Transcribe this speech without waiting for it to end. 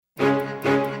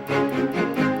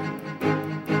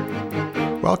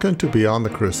Welcome to Beyond the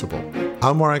Crucible.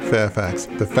 I'm Warwick Fairfax,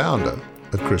 the founder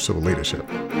of Crucible Leadership.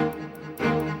 I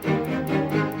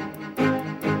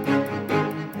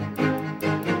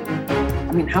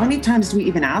mean, how many times do we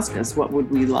even ask us, what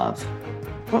would we love?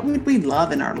 What would we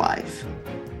love in our life?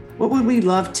 What would we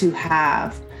love to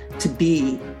have, to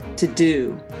be, to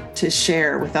do, to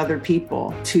share with other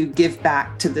people, to give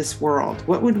back to this world?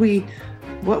 What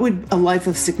would a life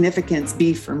of significance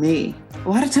be for me? A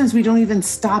lot of times we don't even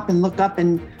stop and look up,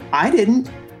 and I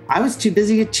didn't. I was too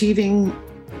busy achieving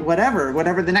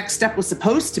whatever the next step was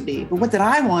supposed to be. But what did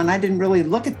I want? I didn't really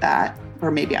look at that. Or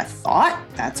maybe I thought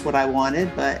that's what I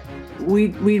wanted, but we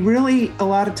really, a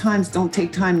lot of times, don't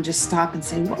take time and just stop and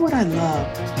say, what would I love?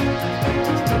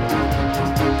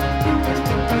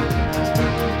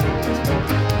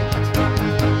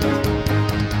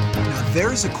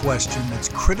 There's a question that's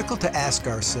critical to ask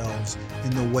ourselves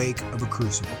in the wake of a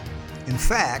crucible. In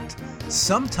fact,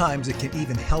 sometimes it can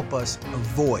even help us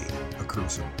avoid a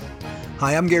crucible.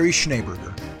 Hi, I'm Gary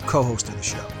Schneeberger, co-host of the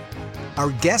show.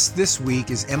 Our guest this week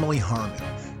is Emily Harman,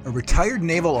 a retired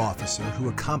naval officer who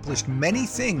accomplished many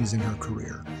things in her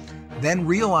career, then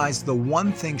realized the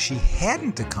one thing she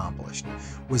hadn't accomplished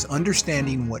was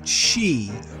understanding what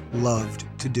she loved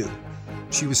to do.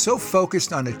 She was so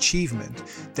focused on achievement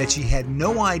that she had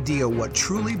no idea what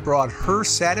truly brought her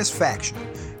satisfaction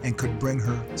and could bring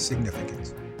her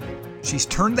significance. She's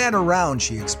turned that around,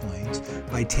 she explains,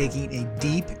 by taking a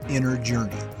deep inner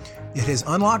journey. It has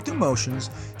unlocked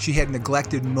emotions she had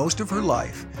neglected most of her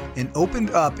life and opened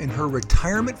up in her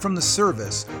retirement from the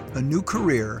service a new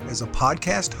career as a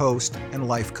podcast host and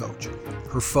life coach.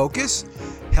 Her focus?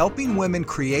 Helping women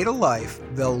create a life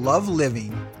they'll love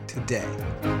living today.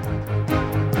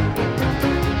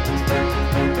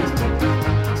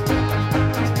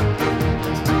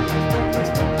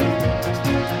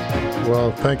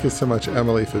 Well, thank you so much,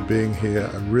 Emily, for being here.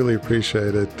 I really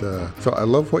appreciate it. So I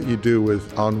love what you do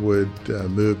with Onward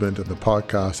Movement and the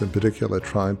podcast in particular,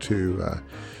 trying to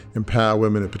empower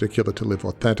women in particular to live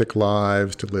authentic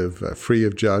lives, to live free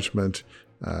of judgment,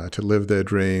 to live their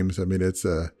dreams. I mean, it's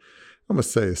I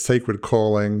must say a sacred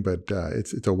calling, but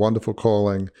it's a wonderful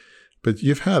calling. But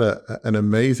you've had an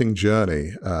amazing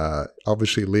journey,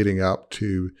 obviously leading up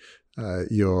to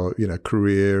your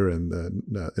career in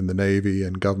the Navy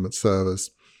and government service.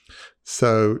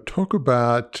 So talk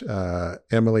about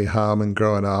Emily Harman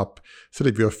growing up, sort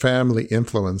of your family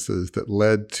influences that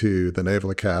led to the Naval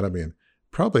Academy and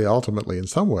probably ultimately in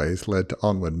some ways led to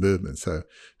Onward Movement. So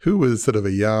who was sort of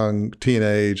a young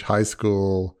teenage high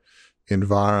school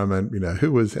environment,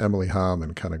 who was Emily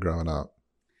Harman kind of growing up?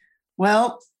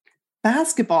 Well,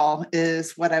 basketball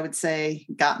is what I would say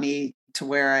got me to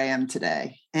where I am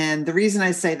today. And the reason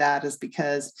I say that is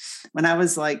because when I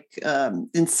was like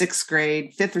in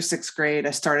fifth or sixth grade,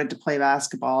 I started to play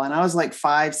basketball, and I was like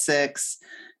 5'6",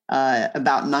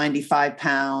 about 95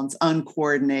 pounds,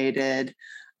 uncoordinated.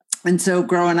 And so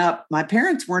growing up, my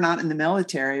parents were not in the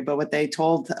military, but what they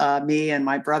told me and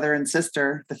my brother and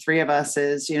sister, the three of us,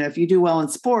 is, if you do well in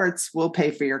sports, we'll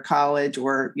pay for your college,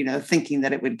 or, thinking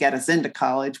that it would get us into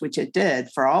college, which it did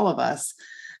for all of us.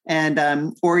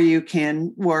 And, or you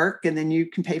can work and then you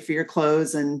can pay for your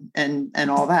clothes and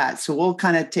all that. So we'll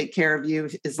kind of take care of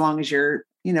you as long as you're,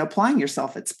 applying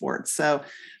yourself at sports. So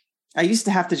I used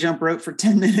to have to jump rope for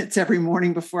 10 minutes every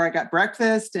morning before I got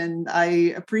breakfast. And I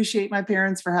appreciate my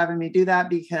parents for having me do that,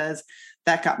 because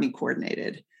that got me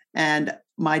coordinated. And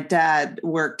my dad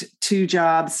worked 2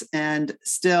 jobs and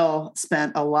still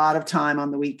spent a lot of time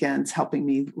on the weekends helping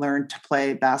me learn to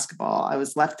play basketball. I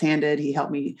was left-handed. He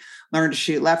helped me learn to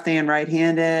shoot left and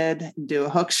right-handed, do a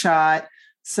hook shot,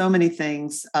 so many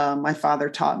things my father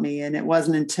taught me. And it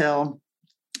wasn't until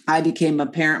I became a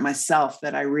parent myself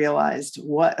that I realized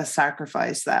what a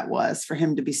sacrifice that was for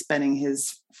him to be spending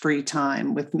his free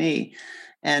time with me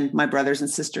and my brothers and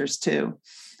sisters too.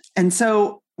 And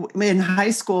so in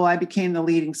high school, I became the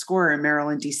leading scorer in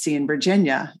Maryland, DC, and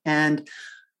Virginia. And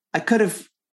I could have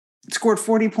scored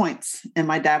 40 points. And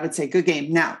my dad would say, good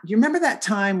game. Now, you remember that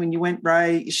time when you went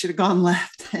right, you should have gone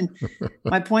left. And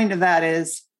my point of that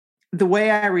is the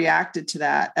way I reacted to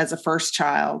that as a first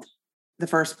child, the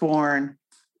firstborn,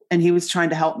 and he was trying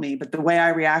to help me. But the way I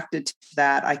reacted to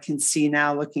that, I can see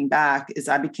now looking back, is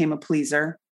I became a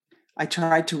pleaser. I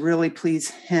tried to really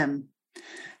please him.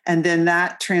 And then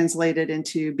that translated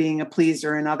into being a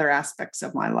pleaser in other aspects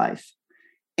of my life.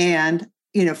 And,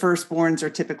 firstborns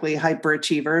are typically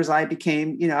hyperachievers. I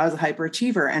became, I was a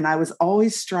hyperachiever, and I was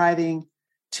always striving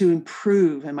to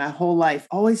improve in my whole life,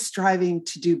 always striving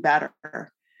to do better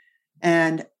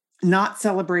and not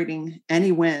celebrating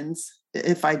any wins.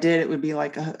 If I did, it would be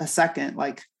like a second,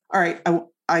 like, all right,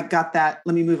 I got that,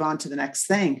 let me move on to the next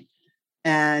thing.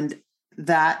 And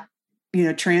that,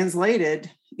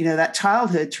 translated, that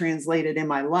childhood translated in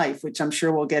my life, which I'm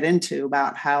sure we'll get into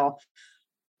about how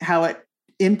it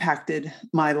impacted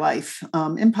my life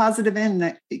in positive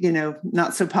and,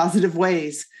 not so positive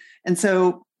ways. And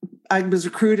so I was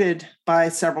recruited by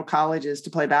several colleges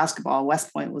to play basketball.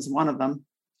 West Point was one of them.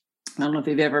 I don't know if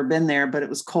you've ever been there, but it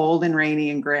was cold and rainy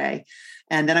and gray.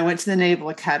 And then I went to the Naval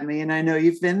Academy, and I know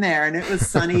you've been there, and it was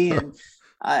sunny and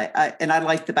I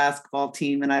liked the basketball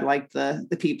team, and I liked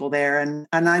the people there. And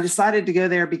I decided to go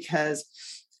there because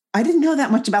I didn't know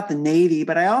that much about the Navy,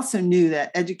 but I also knew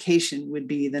that education would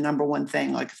be the number one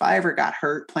thing. Like if I ever got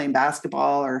hurt playing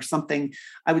basketball or something,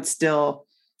 I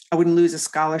wouldn't lose a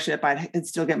scholarship. I'd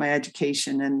still get my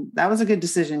education. And that was a good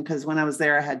decision because when I was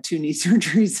there, I had 2 knee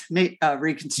surgeries.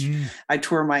 I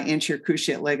tore my anterior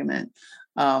cruciate ligament,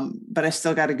 but I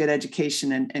still got a good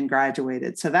education and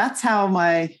graduated. So that's how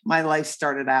my life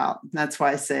started out. That's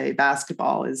why I say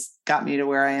basketball has got me to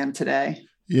where I am today.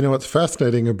 What's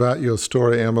fascinating about your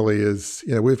story, Emily, is,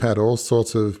 we've had all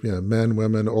sorts of, men,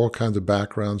 women, all kinds of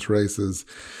backgrounds, races.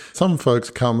 Some folks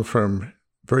come from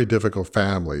very difficult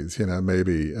families,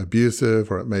 maybe abusive,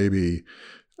 or it may be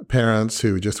parents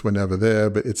who just were never there.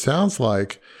 But it sounds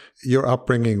like your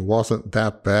upbringing wasn't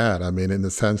that bad. I mean, in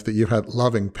the sense that you had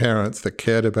loving parents that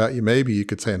cared about you. Maybe you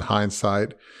could say in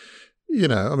hindsight, I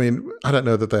don't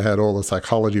know that they had all the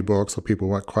psychology books, or people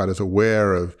weren't quite as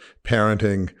aware of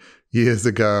parenting years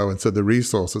ago. And so the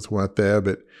resources weren't there.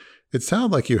 But it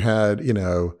sounded like you had,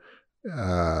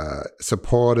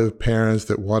 supportive parents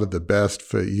that wanted the best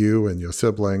for you and your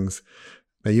siblings.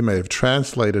 Now, you may have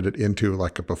translated it into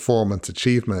like a performance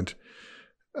achievement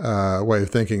way of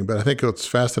thinking, but I think what's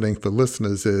fascinating for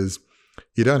listeners is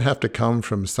you don't have to come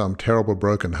from some terrible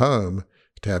broken home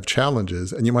to have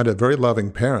challenges, and you might have very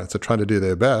loving parents that are trying to do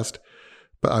their best,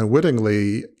 but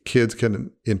unwittingly, kids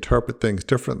can interpret things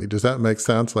differently. Does that make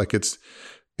sense? Like it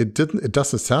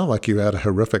doesn't sound like you had a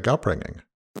horrific upbringing.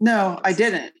 No, I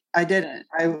didn't. I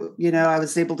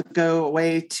was able to go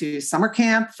away to summer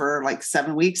camp for like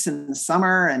 7 weeks in the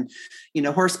summer and,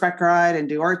 horseback ride and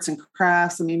do arts and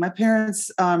crafts. I mean, my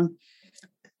parents,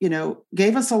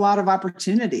 gave us a lot of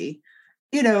opportunity.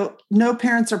 No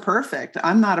parents are perfect.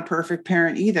 I'm not a perfect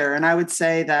parent either. And I would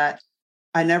say that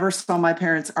I never saw my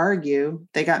parents argue.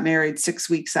 They got married 6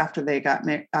 weeks after they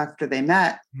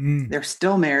met. They're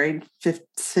still married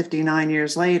 59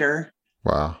 years later.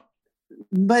 Wow.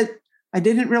 But I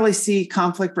didn't really see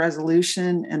conflict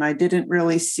resolution, and I didn't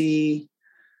really see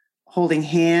holding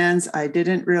hands. I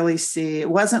didn't really see, it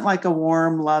wasn't like a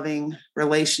warm, loving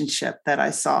relationship that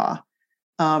I saw.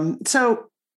 So,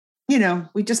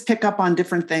 we just pick up on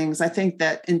different things. I think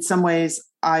that in some ways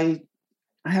I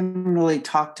haven't really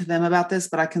talked to them about this,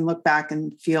 but I can look back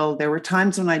and feel there were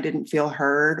times when I didn't feel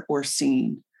heard or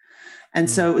seen. And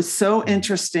so it was so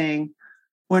interesting.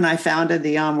 When I founded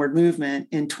the Onward Movement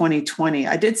in 2020,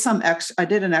 I did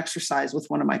an exercise with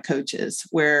one of my coaches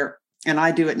and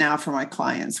I do it now for my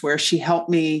clients, where she helped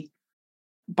me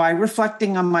by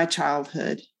reflecting on my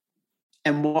childhood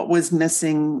and what was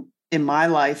missing in my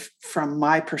life from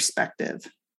my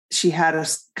perspective. She had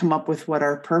us come up with what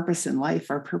our purpose in life,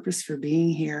 our purpose for being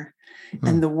here.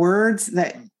 And the words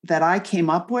that I came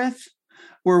up with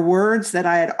were words that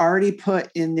I had already put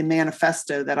in the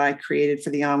manifesto that I created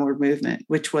for the Onward Movement,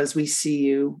 which was, we see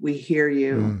you, we hear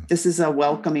you. This is a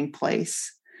welcoming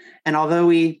place. And although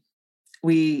we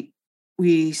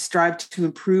strive to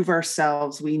improve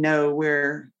ourselves, we know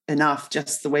we're enough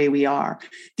just the way we are.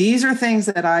 These are things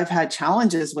that I've had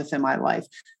challenges with in my life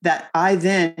that I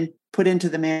then put into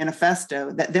the manifesto,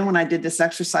 that then when I did this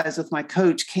exercise with my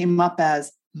coach came up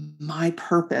as my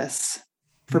purpose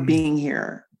for being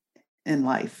here in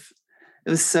life. It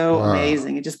was so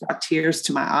amazing. It just brought tears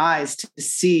to my eyes to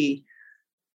see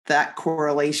that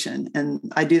correlation.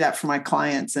 And I do that for my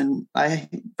clients, and I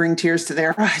bring tears to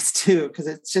their eyes too, because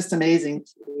it's just amazing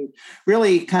to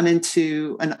really come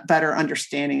into a better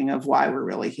understanding of why we're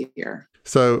really here.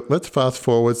 So let's fast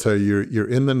forward. So you're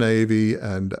in the Navy,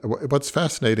 and what's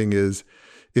fascinating is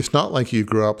it's not like you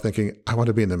grew up thinking, I want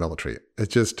to be in the military.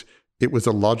 It was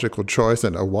a logical choice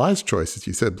and a wise choice, as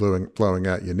you said, blowing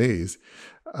out your knees.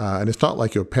 And it's not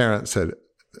like your parents said,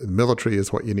 military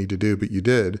is what you need to do, but you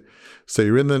did. So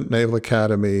you're in the Naval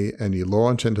Academy and you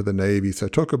launch into the Navy. So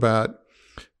talk about,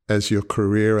 as your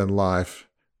career and life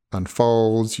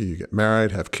unfolds, you get married,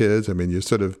 have kids. I mean, you're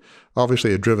sort of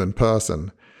obviously a driven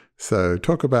person. So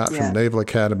talk about from Naval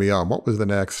Academy on, what was the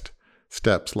next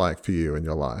steps like for you in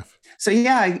your life? So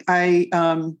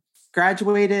I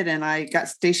graduated and I got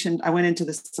stationed. I went into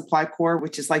the Supply Corps,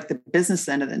 which is like the business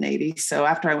end of the Navy. So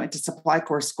after I went to Supply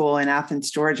Corps school in Athens,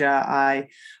 Georgia, I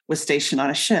was stationed on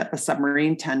a ship, a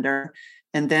submarine tender.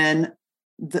 And then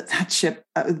that ship,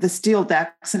 the steel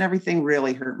decks and everything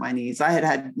really hurt my knees. I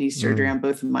had knee surgery on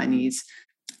both of my knees.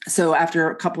 So after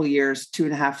a couple of years,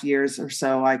 2.5 years or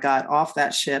so, I got off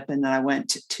that ship and then I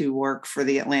went to work for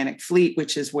the Atlantic Fleet,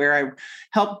 which is where I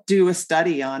helped do a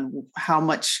study on how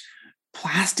much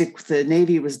plastic the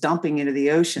Navy was dumping into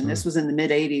the ocean. This was in the mid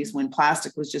 80s when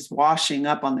plastic was just washing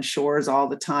up on the shores all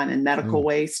the time, and medical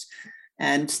waste.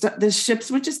 And the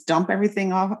ships would just dump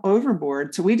everything off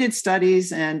overboard. So we did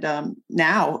studies. And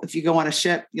now if you go on a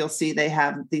ship, you'll see they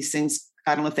have these things.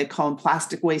 I don't know if they call them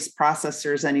plastic waste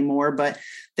processors anymore, but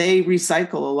they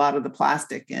recycle a lot of the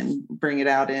plastic and bring it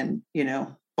out in,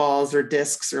 balls or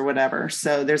discs or whatever.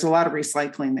 So there's a lot of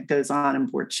recycling that goes on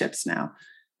board ships now.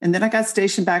 And then I got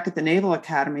stationed back at the Naval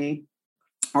Academy,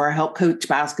 where I helped coach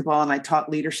basketball and I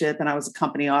taught leadership and I was a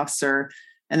company officer.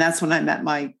 And that's when I met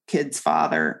my kid's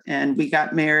father and we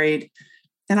got married.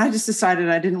 And I just decided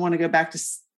I didn't want to go back to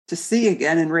sea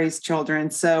again and raise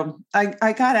children. So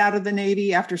I got out of the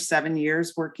Navy after 7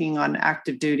 years working on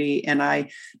active duty, and I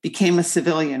became a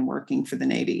civilian working for the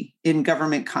Navy in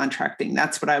government contracting.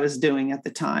 That's what I was doing at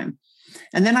the time.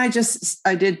 And then I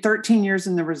did 13 years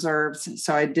in the reserves.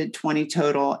 So I did 20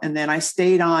 total. And then I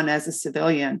stayed on as a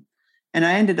civilian, and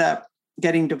I ended up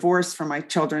getting divorced from my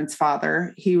children's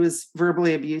father. He was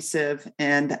verbally abusive,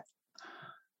 and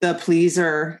the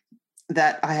pleaser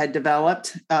that I had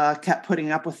developed kept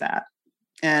putting up with that.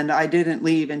 And I didn't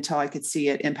leave until I could see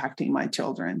it impacting my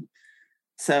children.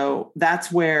 So that's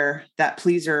where that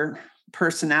pleaser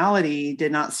personality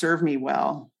did not serve me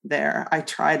well there. I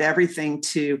tried everything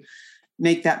to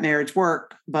make that marriage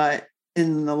work, but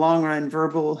in the long run,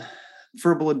 verbal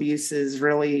abuse is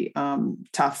really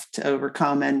tough to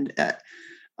overcome. And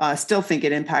I still think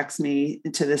it impacts me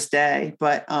to this day.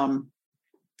 But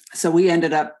so we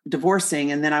ended up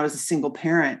divorcing, and then I was a single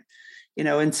parent,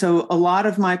 and so a lot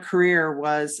of my career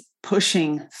was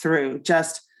pushing through.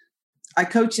 I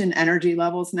coach in energy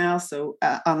levels now. So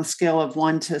on a scale of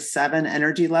 1 to 7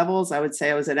 energy levels, I would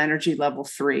say I was at energy level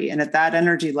 3. And at that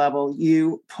energy level,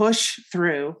 you push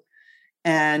through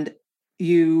and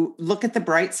you look at the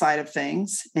bright side of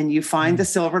things and you find the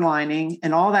silver lining,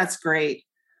 and all that's great.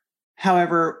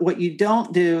 However, what you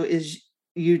don't do is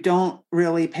you don't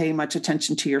really pay much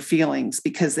attention to your feelings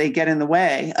because they get in the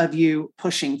way of you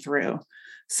pushing through.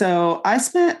 So I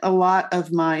spent a lot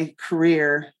of my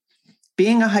career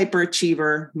being a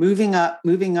hyperachiever, moving up,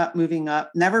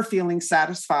 never feeling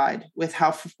satisfied with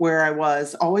where I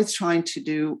was, always trying to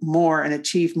do more and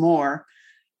achieve more,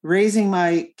 raising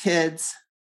my kids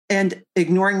and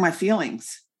ignoring my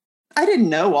feelings. I didn't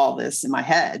know all this in my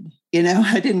head.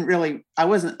 I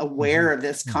wasn't aware of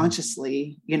this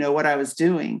consciously, what I was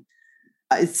doing.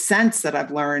 It's since that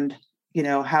I've learned,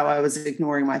 how I was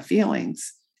ignoring my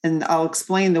feelings. And I'll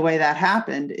explain the way that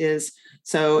happened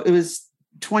so it was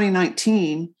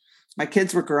 2019, my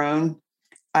kids were grown.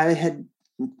 I had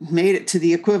made it to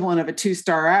the equivalent of a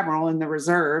 2-star admiral in the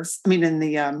reserves.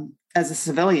 As a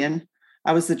civilian,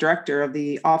 I was the director of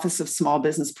the Office of Small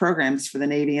Business Programs for the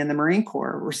Navy and the Marine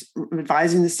Corps,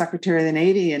 advising the Secretary of the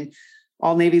Navy and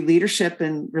all Navy leadership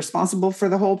and responsible for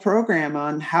the whole program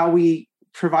on how we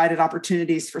provided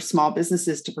opportunities for small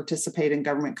businesses to participate in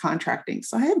government contracting.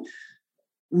 So I had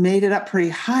made it up pretty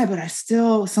high, but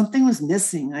something was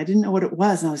missing. I didn't know what it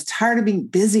was. And I was tired of being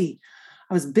busy.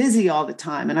 I was busy all the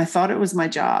time. And I thought it was my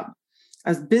job. I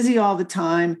was busy all the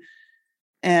time.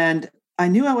 And I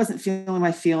knew I wasn't feeling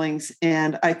my feelings.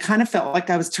 And I kind of felt like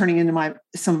I was turning into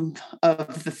some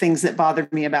of the things that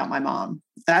bothered me about my mom.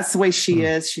 That's the way she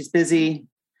is. She's busy.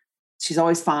 She's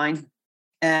always fine.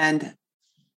 And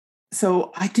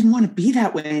so I didn't want to be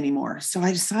that way anymore. So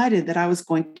I decided that I was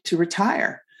going to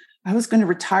retire. I was going to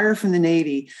retire from the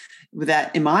Navy.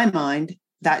 That, in my mind,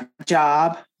 that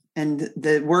job and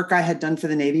the work I had done for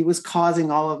the Navy was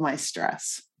causing all of my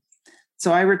stress.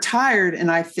 So I retired, and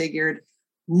I figured,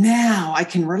 now I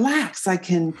can relax. I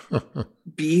can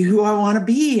be who I want to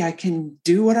be. I can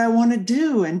do what I want to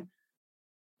do.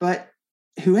 But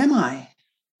who am I?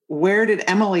 Where did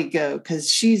Emily go? Because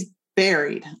she's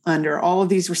buried under all of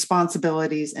these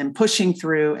responsibilities and pushing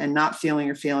through and not feeling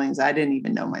her feelings. I didn't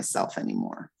even know myself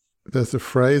anymore. There's a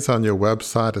phrase on your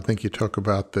website, I think you talk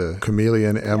about the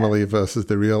chameleon Emily versus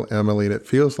the real Emily, and it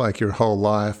feels like your whole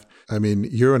life.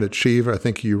 You're an achiever. I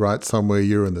think you write somewhere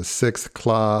you're in the 6th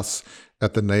class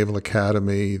at the Naval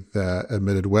Academy that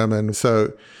admitted women.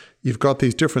 So you've got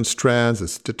these different strands.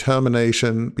 It's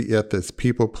determination, but yet there's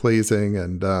people pleasing.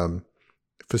 And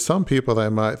for some people, they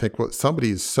might think, well,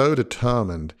 somebody is so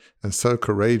determined and so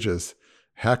courageous.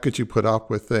 How could you put up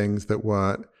with things that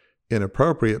weren't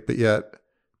inappropriate, but yet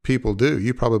people do?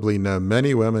 You probably know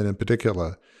many women in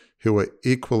particular who are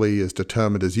equally as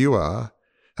determined as you are.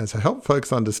 And so help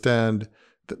folks understand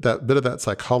that bit of that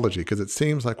psychology, because it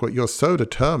seems like you're so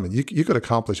determined, you could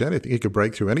accomplish anything. You could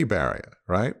break through any barrier,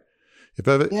 right? If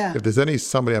there's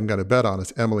somebody I'm going to bet on,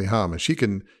 it's Emily Harman. She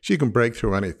can break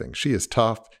through anything. She is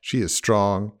tough. She is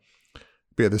strong.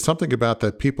 But yeah, there's something about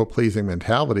that people-pleasing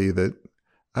mentality that,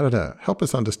 I don't know, help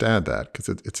us understand that, because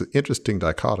it's an interesting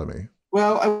dichotomy.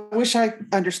 Well, I wish I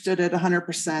understood it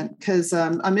 100% because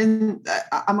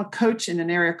I'm a coach in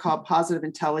an area called positive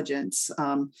intelligence,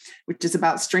 which is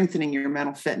about strengthening your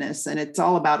mental fitness. And it's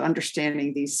all about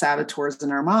understanding these saboteurs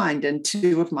in our mind. And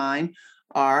two of mine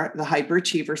are the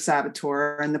hyperachiever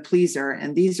saboteur and the pleaser.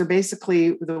 And these are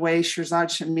basically the way Shirzad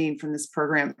Chamine from this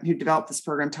program, who developed this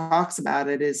program, talks about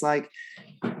it, is like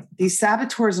these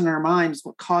saboteurs in our mind is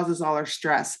what causes all our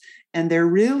stress. And they're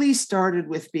really started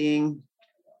with being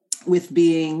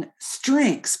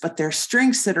strengths, but they're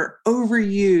strengths that are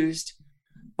overused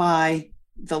by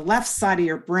the left side of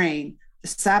your brain, the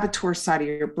saboteur side of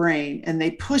your brain, and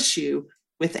they push you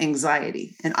with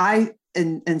anxiety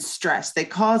and stress. They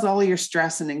cause all of your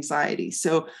stress and anxiety.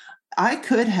 So I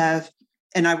could have,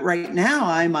 and right now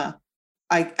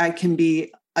I can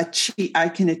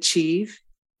achieve,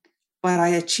 but I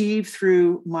achieve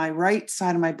through my right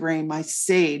side of my brain, my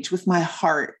sage, with my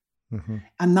heart. Mm-hmm.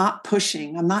 I'm not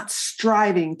pushing. I'm not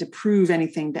striving to prove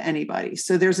anything to anybody.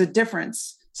 So there's a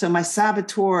difference. So my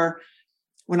saboteur,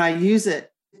 when I use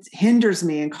it, it hinders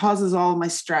me and causes all of my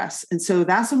stress. And so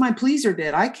that's what my pleaser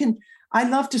did. I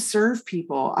love to serve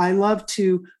people. I love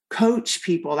to coach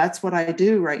people. That's what I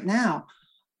do right now.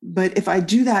 But if I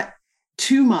do that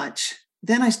too much,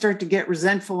 then I start to get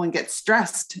resentful and get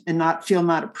stressed and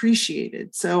not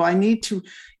appreciated. So I need to,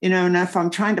 and if I'm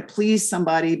trying to please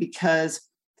somebody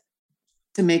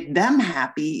to make them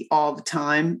happy all the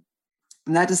time,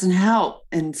 and that doesn't help.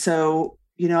 And so,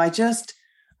 I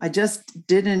just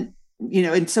didn't,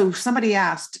 and so somebody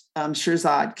asked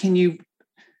Shirzad, can you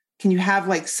have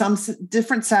like some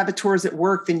different saboteurs at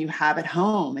work than you have at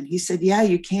home? And he said, yeah,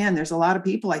 you can. There's a lot of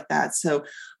people like that. So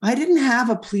I didn't have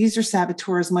a pleaser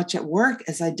saboteur as much at work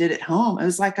as I did at home. It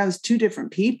was like I was two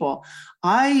different people.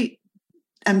 I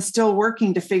am still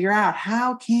working to figure out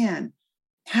how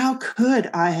could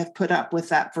I have put up with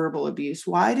that verbal abuse?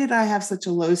 Why did I have such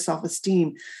a low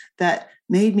self-esteem that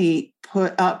made me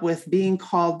put up with being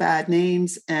called bad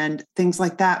names and things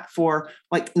like that, for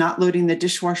like not loading the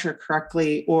dishwasher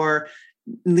correctly, or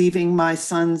leaving my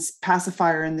son's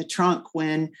pacifier in the trunk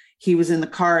when he was in the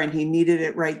car and he needed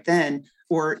it right then,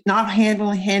 or not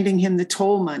handing him the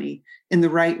toll money in the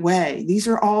right way? These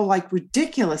are all like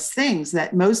ridiculous things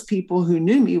that most people who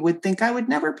knew me would think I would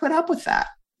never put up with that.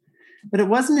 But it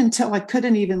wasn't until I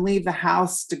couldn't even leave the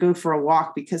house to go for a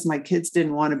walk because my kids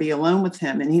didn't want to be alone with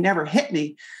him. And he never hit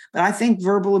me. But I think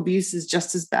verbal abuse is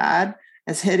just as bad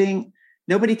as hitting.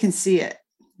 Nobody can see it.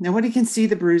 Nobody can see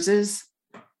the bruises.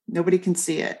 Nobody can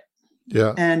see it.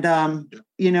 Yeah. And,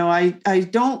 I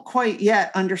don't quite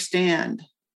yet understand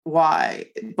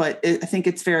why, but I think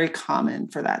it's very common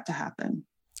for that to happen.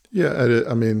 Yeah.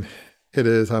 It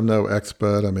is. I'm no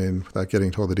expert. Without getting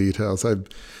into all the details, I've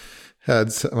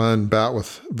had one bout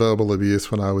with verbal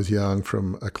abuse when I was young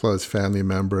from a close family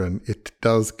member, and it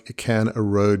can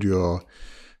erode your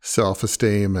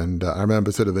self-esteem. And I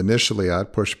remember sort of initially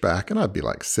I'd push back, and I'd be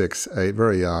like 6, 8,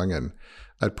 very young, and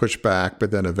I'd push back,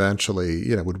 but then eventually,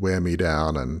 it would wear me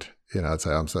down, and, I'd say,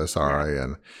 I'm so sorry,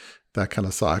 and that kind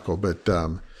of cycle. But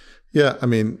I'm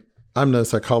no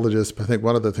psychologist, but I think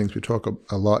one of the things we talk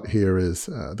a lot here is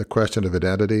the question of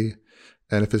identity.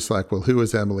 And if it's like, well, who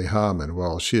is Emily Harman?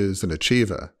 Well, she is an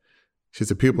achiever.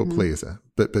 She's a people pleaser.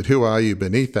 But who are you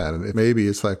beneath that? And maybe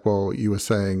it's like, well, you were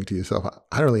saying to yourself,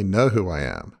 I don't really know who I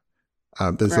am.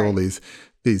 There's all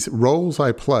these roles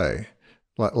I play,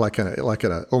 like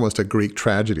almost a Greek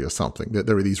tragedy or something.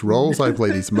 There are these roles I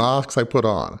play, these masks I put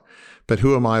on. But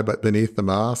who am I but beneath the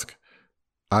mask?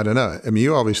 I don't know.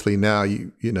 You obviously now,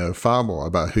 you know far more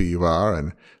about who you are.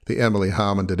 And the Emily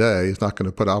Harman today is not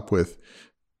going to put up with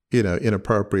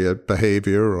inappropriate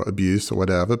behavior or abuse or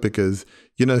whatever, because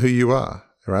you know who you are,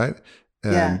 right?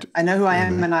 And, I know who I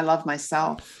am, and I love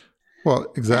myself.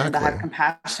 Well, exactly. And I have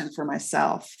compassion for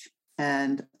myself.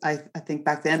 And I think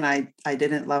back then I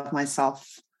didn't love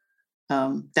myself,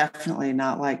 definitely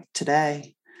not like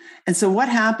today. And so what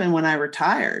happened when I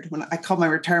retired, when I called my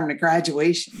retirement a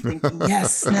graduation, thinking,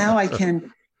 yes, now I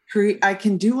can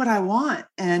do what I want.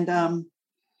 And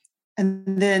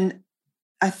then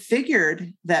I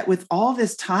figured that with all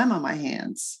this time on my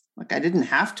hands, like I didn't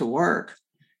have to work,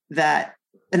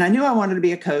 and I knew I wanted to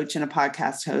be a coach and a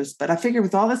podcast host, but I figured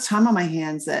with all this time on my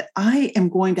hands that I am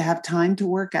going to have time to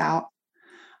work out.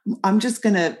 I'm just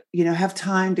going to, have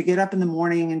time to get up in the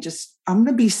morning and I'm going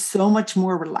to be so much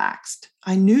more relaxed.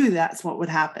 I knew that's what would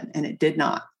happen, and it did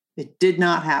not. It did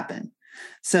not happen.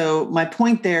 So my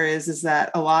point there is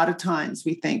that a lot of times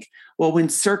we think, well, when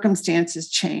circumstances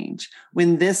change,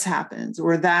 when this happens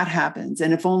or that happens,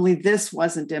 and if only this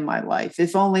wasn't in my life,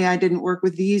 if only I didn't work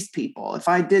with these people, if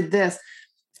I did this,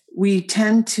 we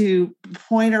tend to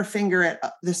point our finger at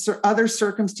the other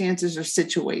circumstances or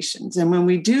situations. And when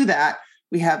we do that,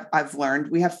 I've learned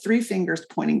we have three fingers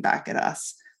pointing back at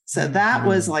us. So that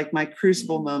was like my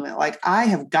crucible moment. Like, I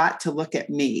have got to look at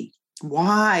me.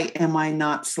 Why am I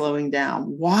not slowing down?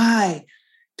 Why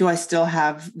do I still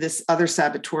have this other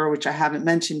saboteur, which I haven't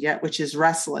mentioned yet, which is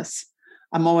restless?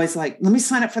 I'm always like, let me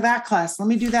sign up for that class. Let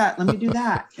me do that. Let me do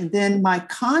that. And then my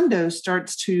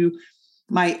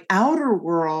outer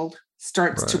world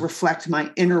starts to reflect my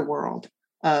inner world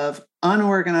of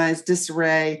unorganized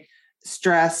disarray,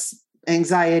 stress,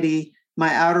 anxiety.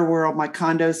 My outer world, my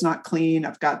condo's not clean.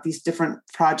 I've got these different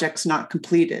projects not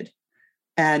completed.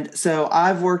 And so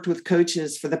I've worked with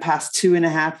coaches for the past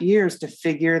 2.5 years to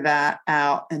figure that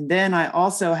out. And then I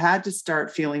also had to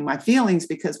start feeling my feelings,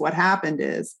 because what happened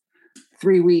is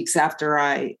 3 weeks after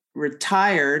I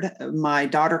retired, my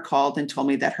daughter called and told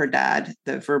me that her dad,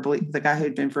 the guy who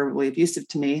had been verbally abusive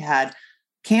to me, had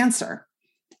cancer.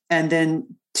 And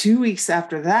then 2 weeks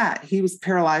after that, he was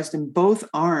paralyzed in both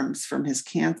arms from his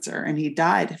cancer, and he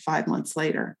died 5 months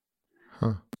later.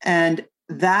 And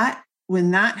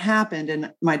when that happened,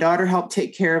 and my daughter helped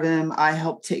take care of him, I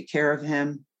helped take care of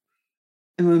him.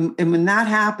 And when that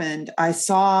happened, I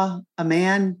saw a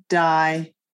man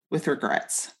die with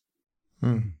regrets.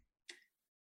 And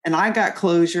I got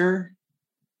closure.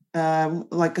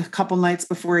 Like a couple nights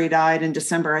before he died in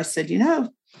December, I said, a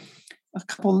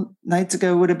couple nights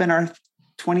ago would have been our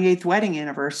 28th wedding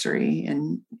anniversary.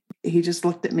 And he just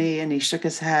looked at me and he shook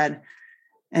his head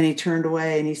and he turned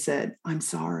away and he said, "I'm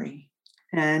sorry."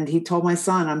 And he told my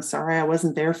son, "I'm sorry I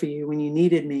wasn't there for you when you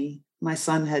needed me." My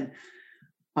son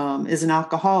is an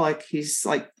alcoholic. He's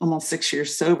like almost 6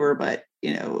 years sober, but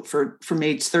from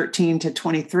age 13 to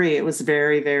 23, it was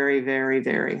very, very, very,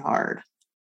 very hard.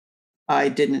 I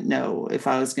didn't know if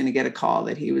I was going to get a call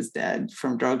that he was dead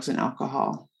from drugs and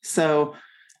alcohol. So,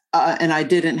 and I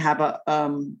didn't have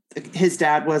his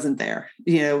dad wasn't there.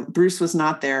 Bruce was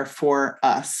not there for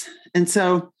us. And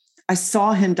so I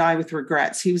saw him die with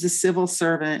regrets. He was a civil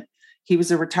servant. He was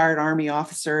a retired Army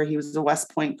officer. He was a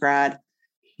West Point grad.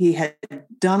 He had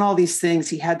done all these things.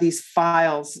 He had these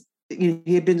files. He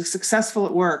had been successful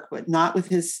at work, but not with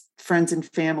his friends and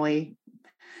family.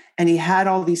 And he had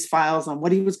all these files on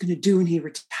what he was going to do when he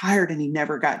retired, and he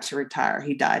never got to retire.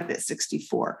 He died at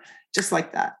 64, just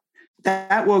like that.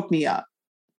 That woke me up.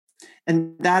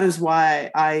 And that is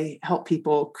why I help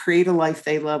people create a life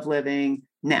they love living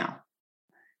now.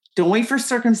 Don't wait for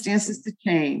circumstances to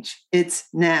change. It's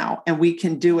now, and we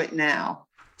can do it now.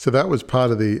 So that was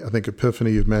part of the, I think,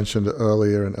 epiphany you've mentioned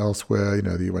earlier and elsewhere.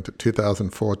 You went to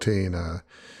 2014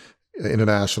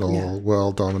 International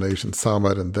World Domination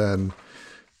Summit, and then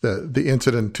the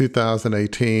incident in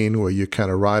 2018 where you're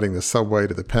kind of riding the subway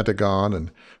to the Pentagon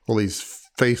and all these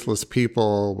faceless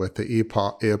people with the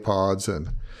earpods, and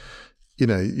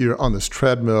you're on this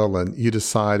treadmill and you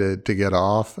decided to get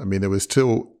off. I mean, there was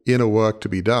still inner work to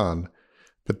be done,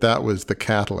 but that was the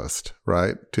catalyst,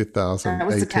 right?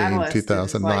 2018,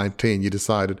 2019, you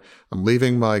decided, I'm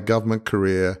leaving my government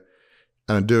career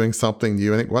and I'm doing something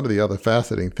new. I think one of the other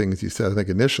fascinating things you said, I think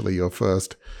initially your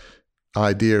first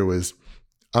idea was,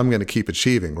 I'm going to keep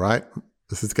achieving, right?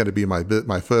 This is going to be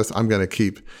my first, I'm going to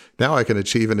keep, now I can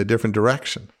achieve in a different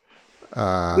direction.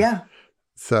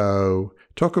 So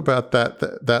talk about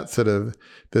that sort of,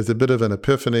 there's a bit of an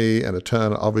epiphany and a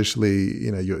turn, obviously,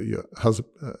 your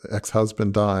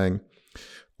ex-husband dying,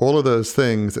 all of those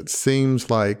things. It seems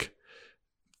like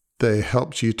they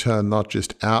helped you turn not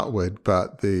just outward,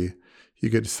 but you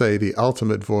could say the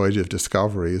ultimate voyage of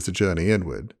discovery is the journey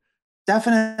inward.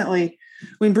 Definitely.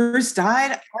 When Bruce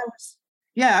died,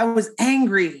 I was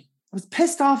angry. I was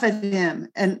pissed off at him.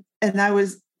 And I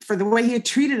was, for the way he had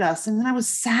treated us. And then I was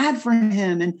sad for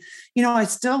him. And, I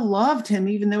still loved him,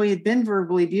 even though he had been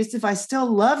verbally abusive. I still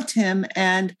loved him.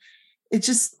 And it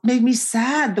just made me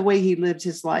sad the way he lived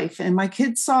his life. And my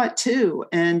kids saw it too.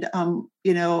 And,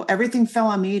 everything fell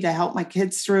on me to help my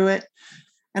kids through it.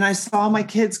 And I saw my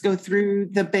kids go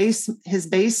through his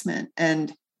basement.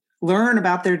 And learn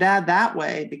about their dad that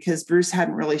way, because Bruce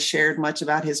hadn't really shared much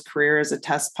about his career as a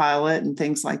test pilot and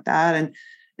things like that.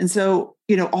 And so,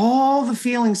 all the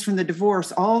feelings from the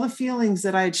divorce, all the feelings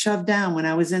that I had shoved down when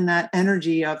I was in that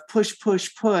energy of push,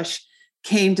 push, push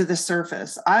came to the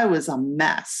surface. I was a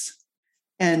mess.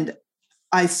 And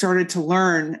I started to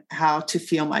learn how to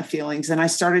feel my feelings. And I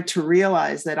started to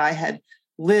realize that I had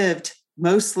lived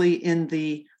mostly in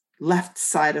the left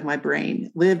side of my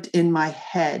brain, lived in my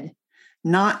head,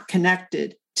 not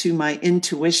connected to my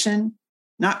intuition,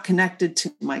 not connected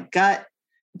to my gut,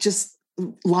 just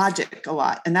logic a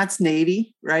lot. And that's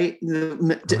Navy, right?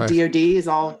 The DOD is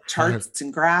all charts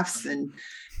and graphs and,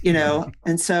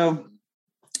 and so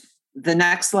the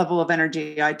next level of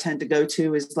energy I tend to go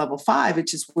to is level 5,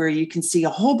 which is where you can see a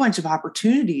whole bunch of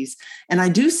opportunities. And I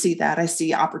do see that. I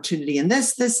see opportunity in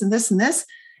this, and this, and this.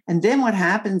 And then what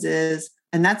happens is,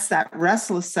 and that's that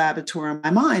restless saboteur in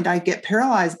my mind, I get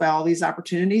paralyzed by all these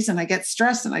opportunities and I get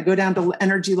stressed and I go down to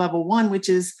energy level 1, which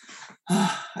is,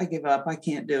 I give up. I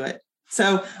can't do it.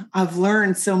 So I've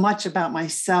learned so much about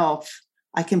myself.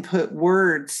 I can put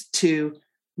words to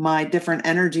my different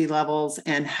energy levels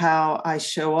and how I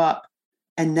show up.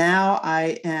 And now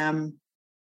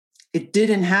it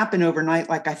didn't happen overnight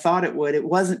like I thought it would. It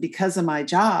wasn't because of my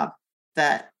job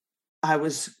that I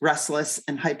was restless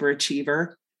and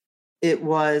hyperachiever. It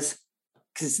was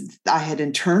because I had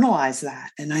internalized that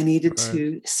and I needed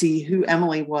to see who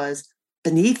Emily was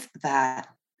beneath that.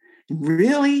 And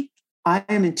really, I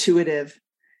am intuitive.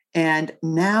 And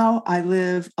now I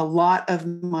live a lot of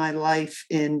my life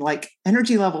in like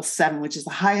energy level 7, which is the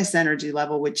highest energy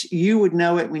level, which you would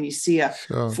know it when you see a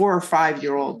 4 or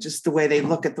 5-year-old, just the way they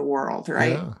look at the world,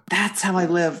 right? Yeah. That's how I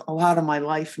live a lot of my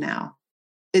life now.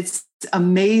 It's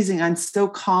amazing. I'm so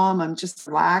calm. I'm just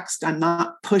relaxed. I'm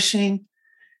not pushing.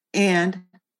 And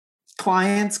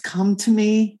clients come to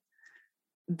me.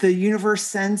 The universe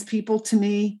sends people to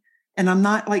me. And I'm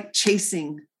not like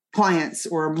chasing clients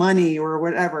or money or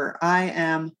whatever. I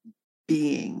am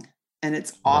being, and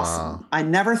it's awesome. Wow. I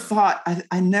never thought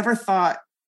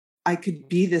I could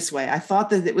be this way. I thought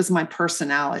that it was my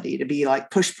personality to be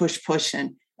like push, push, push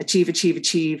and achieve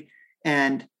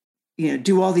and,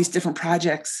 do all these different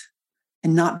projects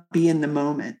and not be in the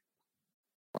moment.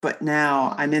 But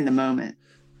now I'm in the moment.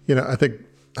 I think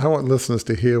I want listeners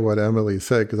to hear what Emily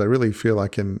said, because I really feel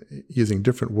like in using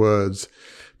different words,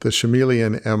 the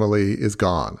chameleon Emily is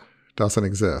gone, doesn't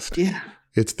exist. Yeah.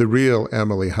 It's the real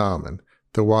Emily Harman,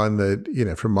 the one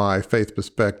that, from my faith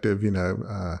perspective,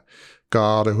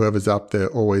 God or whoever's up there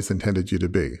always intended you to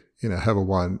be,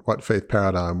 what faith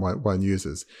paradigm one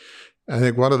uses. I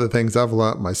think one of the things I've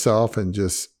learned myself and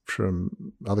just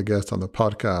from other guests on the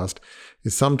podcast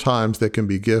is sometimes there can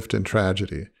be gift and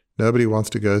tragedy. Nobody wants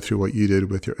to go through what you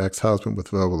did with your ex-husband with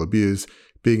verbal abuse,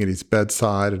 being at his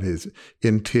bedside and he's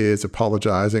in tears,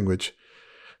 apologizing, which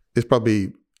is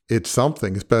probably, it's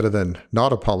something. It's better than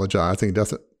not apologizing.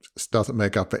 It doesn't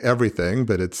make up for everything,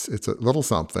 but it's a little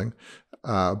something.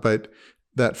 But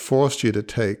that forced you to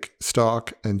take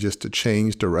stock and just to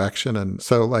change direction. And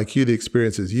so like the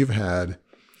experiences you've had,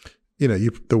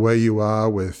 the way you are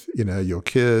with, your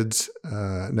kids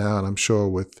now, and I'm sure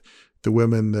with the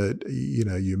women that,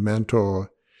 you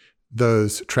mentor,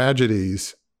 those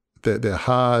tragedies, they're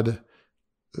hard-won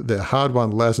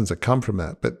lessons that come from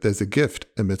that, but there's a gift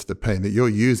amidst the pain that you're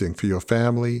using for your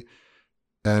family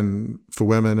and for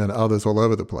women and others all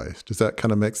over the place. Does that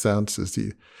kind of make sense?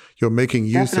 You're making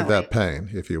use Definitely. Of that pain,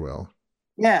 if you will.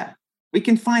 Yeah. We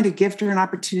can find a gift or an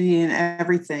opportunity in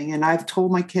everything. And I've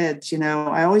told my kids,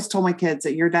 I always told my kids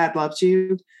that your dad loves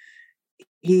you.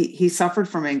 He suffered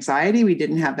from anxiety. We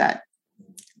didn't have that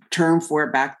term for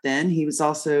it back then. He was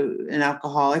also an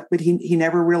alcoholic, but he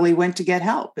never really went to get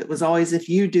help. It was always, if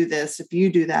you do this, if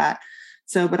you do that.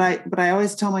 So, but I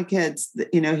always tell my kids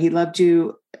that, he loved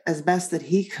you as best that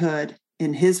he could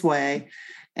in his way.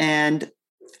 And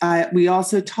we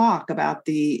also talk about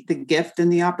the gift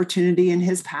and the opportunity in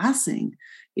his passing,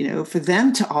 for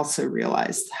them to also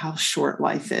realize how short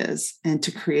life is and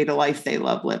to create a life they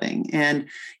love living. And,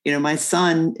 my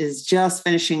son is just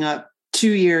finishing up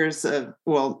 2 years of,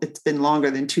 well, it's been longer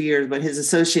than 2 years, but his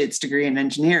associate's degree in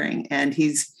engineering. And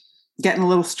he's getting a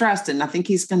little stressed. And I think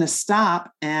he's going to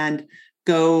stop and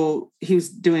go, he was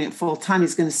doing it full time.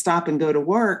 He's going to stop and go to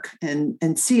work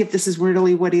and see if this is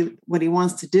really what he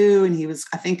wants to do. And he was,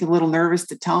 I think, a little nervous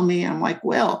to tell me. I'm like,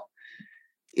 Will,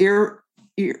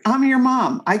 I'm your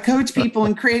mom. I coach people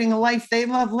in creating a life they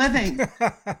love living.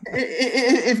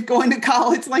 If going to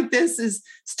college like this is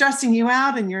stressing you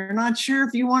out and you're not sure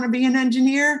if you want to be an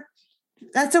engineer,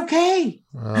 that's okay.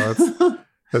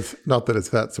 It's not that it's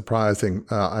that surprising.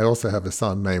 I also have a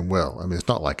son named Will. I mean, it's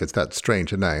not like it's that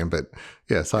strange a name, but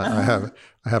yes, I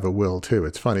have a Will too.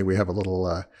 It's funny. We have a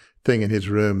little thing in his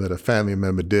room that a family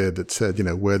member did that said,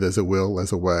 where there's a will,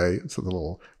 there's a way. It's a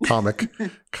little comic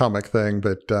thing.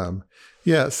 But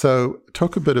yeah, so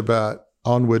talk a bit about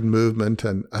onward movement.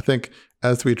 And I think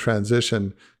as we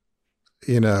transition,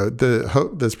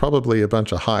 there's probably a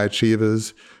bunch of high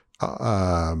achievers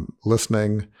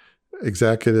listening,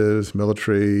 executives,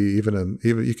 military, even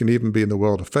you can even be in the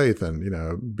world of faith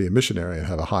and be a missionary and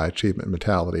have a high achievement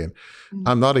mentality. And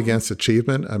I'm not against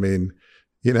achievement. I mean,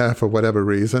 for whatever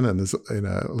reason, and as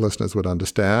listeners would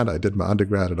understand, I did my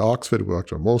undergrad at Oxford,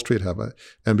 worked on Wall Street, have an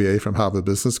MBA from Harvard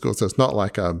Business School. So it's not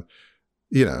like I'm,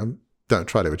 don't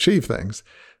try to achieve things,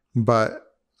 but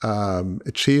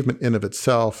achievement in of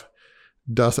itself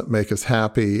doesn't make us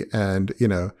happy. And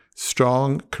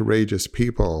strong, courageous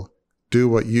people do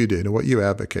what you did and what you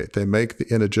advocate. They make the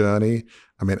inner journey.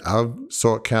 I mean, I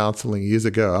sought counseling years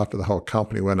ago after the whole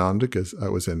company went under because I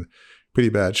was in pretty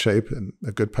bad shape in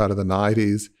a good part of the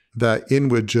 90s. That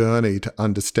inward journey to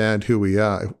understand who we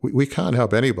are. We can't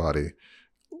help anybody,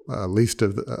 least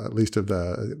of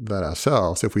that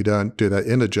ourselves, if we don't do that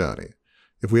inner journey.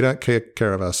 If we don't take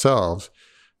care of ourselves,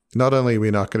 not only are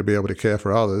we not going to be able to care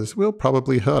for others, we'll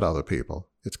probably hurt other people.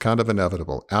 It's kind of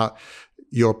inevitable.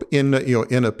 Your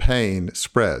inner pain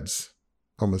spreads,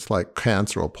 almost like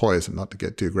cancer or poison, not to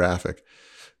get too graphic.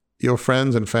 Your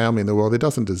friends and family in the world, it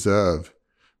doesn't deserve,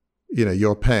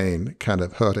 your pain kind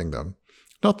of hurting them.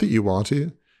 Not that you want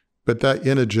to, but that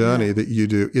inner journey that you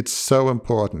do, it's so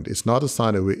important. It's not a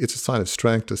sign of, it's a sign of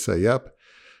strength to say, yep,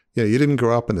 you didn't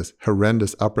grow up in this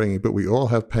horrendous upbringing, but we all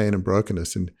have pain and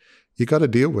brokenness, and you got to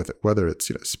deal with it, whether it's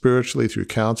spiritually, through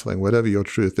counseling, whatever your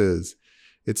truth is.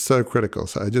 It's so critical.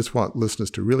 So I just want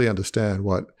listeners to really understand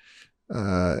what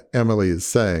Emily is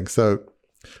saying. So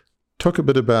talk a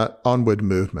bit about onward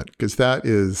movement, because that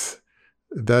is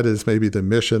maybe the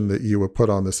mission that you were put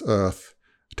on this earth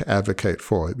to advocate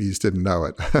for. You just didn't know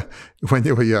it when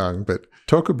you were young. But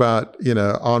talk about,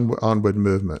 onward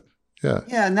movement. Yeah.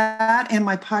 Yeah, and that and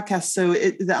my podcast. So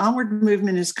the onward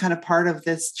movement is kind of part of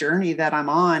this journey that I'm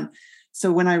on.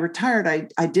 So when I retired,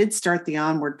 I did start the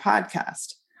Onward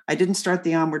podcast. I didn't start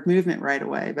the Onward movement right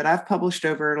away, but I've published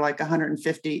over like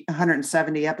 170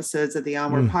 episodes of the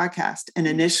Onward podcast. And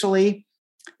initially,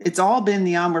 it's all been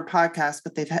the Onward podcast,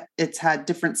 but it's had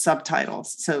different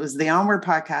subtitles. So it was the Onward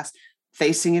podcast,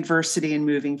 Facing Adversity and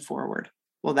Moving Forward.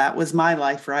 Well, that was my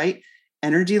life, right?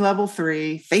 Energy level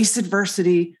 3, face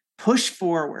adversity, push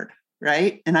forward,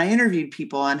 right? And I interviewed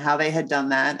people on how they had done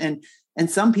that. And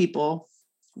some people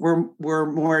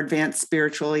were more advanced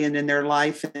spiritually and in their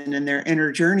life and in their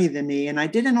inner journey than me. And I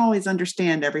didn't always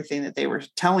understand everything that they were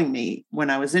telling me when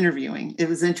I was interviewing. It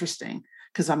was interesting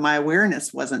because my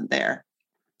awareness wasn't there.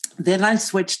 Then I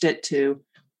switched it to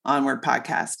Onward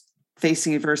podcast,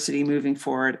 Facing Adversity, Moving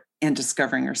Forward, and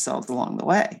Discovering Ourselves Along the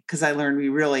Way, because I learned we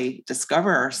really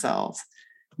discover ourselves.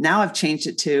 Now I've changed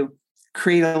it to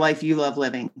Create a Life You Love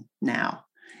Living Now.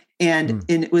 And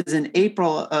it was in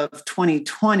April of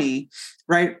 2020,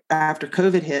 right after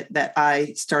COVID hit, that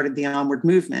I started the Onward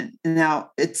movement. And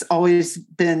now it's always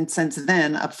been since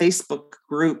then a Facebook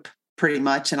group pretty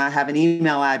much. And I have an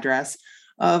email address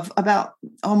of about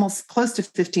almost close to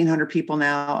 1,500 people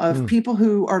now, of people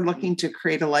who are looking to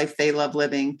create a life they love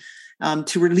living,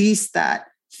 to release that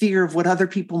fear of what other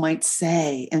people might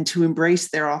say and to embrace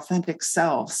their authentic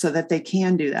self so that they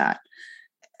can do that.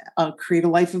 Create a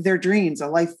life of their dreams, a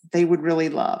life they would really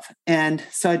love. And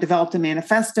so I developed a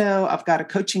manifesto. I've got a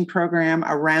coaching program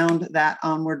around that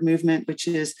onward movement, which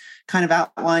is kind of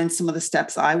outlines some of the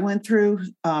steps I went through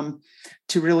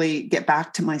to really get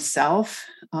back to myself.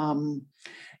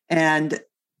 And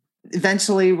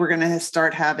eventually we're going to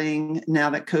start having,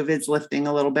 now that COVID's lifting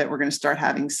a little bit, we're going to start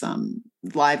having some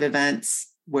live events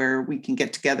where we can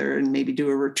get together and maybe do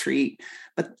a retreat.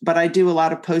 But I do a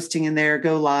lot of posting in there,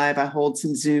 go live. I hold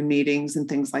some Zoom meetings and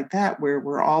things like that, where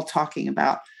we're all talking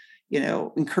about,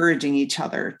 encouraging each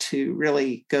other to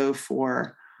really go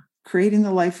for creating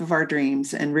the life of our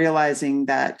dreams and realizing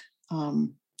that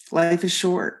life is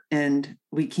short and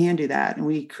we can do that. And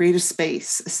we create a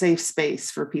safe space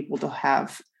for people to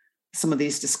have some of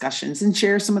these discussions and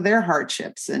share some of their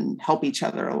hardships and help each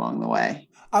other along the way.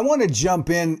 I want to jump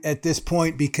in at this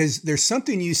point because there's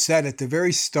something you said at the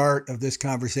very start of this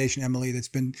conversation, Emily, that's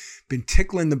been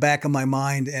tickling the back of my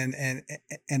mind, and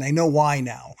I know why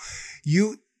now.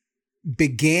 You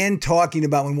began talking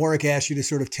about, when Warwick asked you to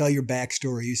sort of tell your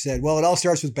backstory, you said, well, it all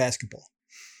starts with basketball,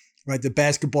 right? The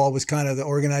basketball was kind of the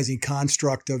organizing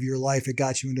construct of your life. It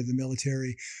got you into the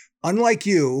military. Unlike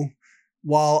you,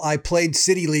 while I played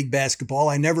City League basketball.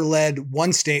 I never led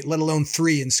one state, let alone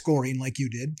 3 in scoring like you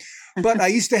did. But I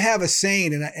used to have a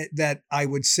saying that I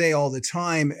would say all the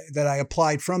time that I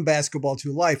applied from basketball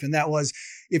to life. And that was,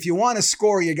 if you want to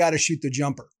score, you got to shoot the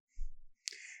jumper.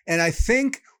 And I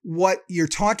think what you're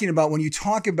talking about when you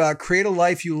talk about create a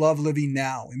life you love living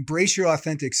now, embrace your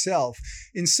authentic self,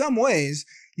 in some ways,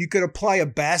 you could apply a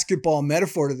basketball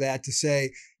metaphor to that to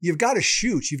say, you've got to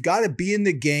shoot. You've got to be in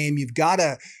the game. You've got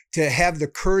to have the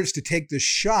courage to take the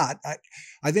shot.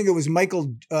 I think it was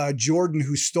Michael Jordan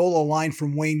who stole a line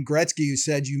from Wayne Gretzky who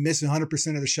said, you miss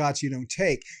 100% of the shots you don't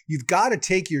take. You've got to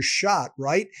take your shot,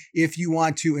 right? If you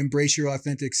want to embrace your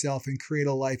authentic self and create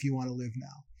a life you want to live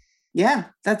now. Yeah,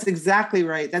 that's exactly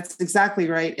right. That's exactly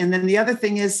right. And then the other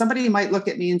thing is somebody might look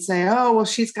at me and say, oh, well,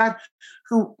 she's got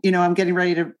her, I'm getting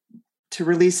ready to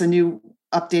release a new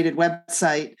updated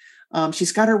website.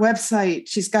 She's got her website.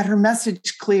 She's got her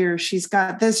message clear. She's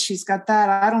got this, she's got that.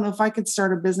 I don't know if I could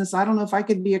start a business. I don't know if I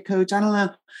could be a coach. I don't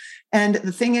know. And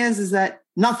the thing is that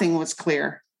nothing was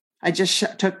clear. I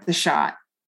just took the shot.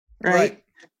 Right.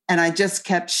 And I just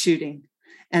kept shooting.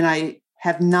 And I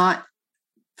have not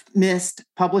missed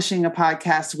publishing a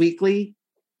podcast weekly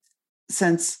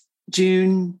since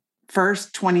June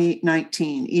 1st,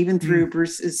 2019. Even through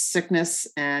Bruce's sickness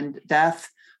and death,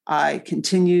 I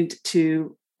continued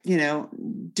to,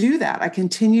 do that. I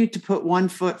continued to put one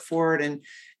foot forward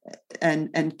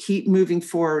and keep moving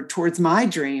forward towards my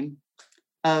dream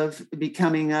of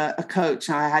becoming a coach.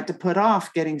 I had to put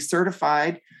off getting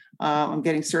certified. I'm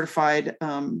getting certified,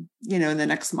 in the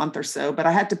next month or so, but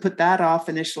I had to put that off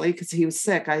initially because he was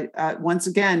sick. Once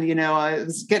again, I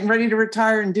was getting ready to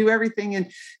retire and do everything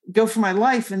and go for my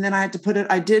life. And then I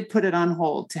did put it on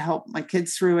hold to help my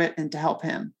kids through it and to help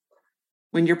him.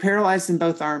 When you're paralyzed in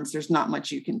both arms, there's not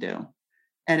much you can do.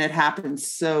 And it happened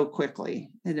so quickly.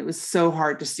 And it was so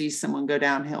hard to see someone go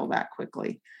downhill that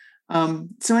quickly.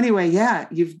 So anyway, yeah,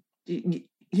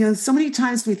 so many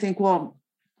times we think, well,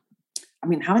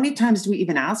 how many times do we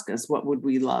even ask us, what would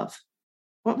we love?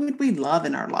 What would we love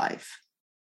in our life?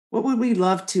 What would we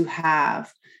love to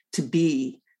have, to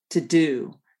be, to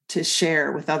do, to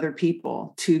share with other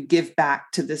people, to give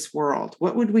back to this world?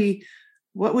 What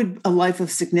would a life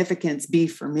of significance be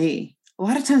for me? A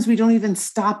lot of times we don't even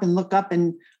stop and look up,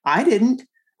 and I didn't.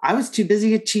 I was too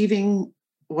busy achieving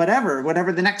whatever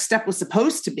the next step was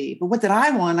supposed to be. But what did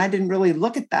I want? I didn't really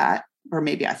look at that, or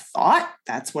maybe I thought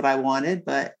that's what I wanted,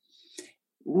 but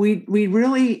we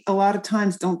really a lot of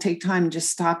times don't take time and just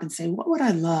stop and say, what would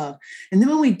I love? And then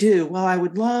when we do, well, I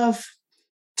would love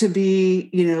to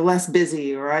be, less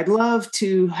busy, or I'd love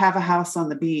to have a house on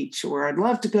the beach, or I'd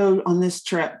love to go on this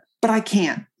trip, but I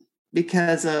can't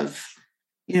because of,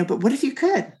 but what if you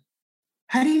could?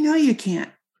 How do you know you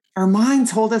can't? Our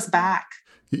minds hold us back.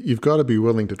 You've got to be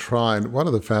willing to try. And one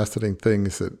of the fascinating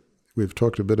things that we've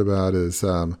talked a bit about is,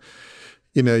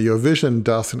 your vision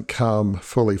doesn't come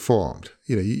fully formed.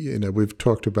 We've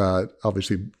talked about,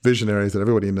 obviously, visionaries that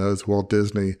everybody knows, Walt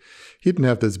Disney. He didn't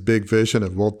have this big vision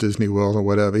of Walt Disney World or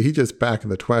whatever. He just, back in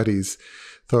the 20s,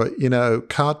 thought,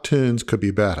 cartoons could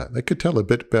be better. They could tell a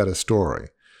bit better story.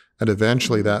 And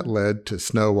eventually that led to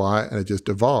Snow White, and it just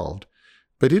evolved.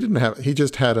 But he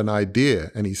just had an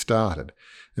idea, and he started.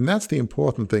 And that's the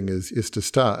important thing is to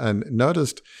start. And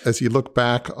notice as you look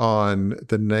back on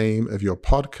the name of your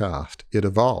podcast, it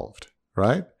evolved,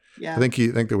 right? Yeah. I think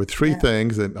there were 3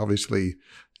 things, and obviously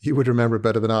you would remember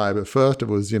better than I. But first it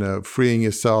was, freeing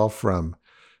yourself from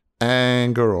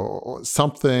anger or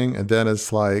something. And then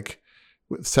it's like,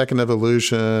 second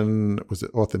evolution, was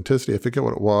it authenticity? I forget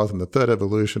what it was. And the third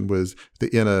evolution was the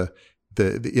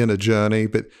inner journey.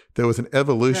 But there was an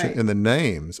evolution in the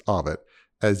names of it,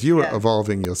 as you were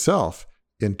evolving yourself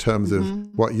in terms of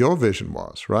what your vision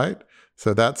was, right?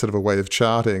 So that's sort of a way of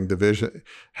charting the vision.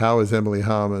 How has Emily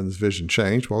Harman's vision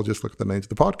changed? Well, just look at the names of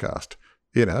the podcast,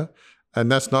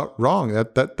 and that's not wrong.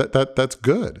 That's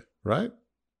good, right?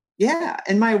 Yeah.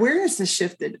 And my awareness has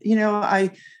shifted.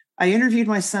 I interviewed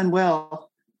my son,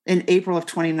 Will, in April of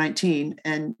 2019,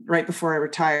 and right before I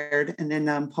retired, and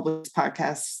then published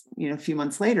podcasts, a few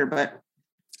months later, but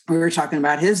we were talking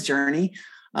about his journey.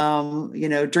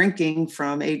 Drinking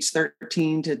from age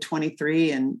 13 to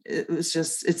 23. And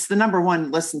it's the number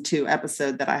one listened to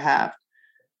episode that I have.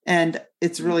 And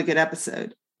it's a really good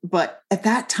episode. But at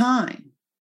that time,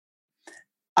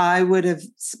 I would have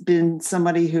been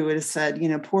somebody who would have said,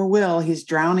 poor Will, he's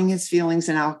drowning his feelings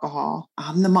in alcohol.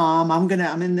 I'm the mom.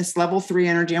 I'm in this level 3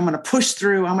 energy. I'm going to push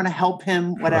through. I'm going to help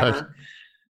him, whatever. Right.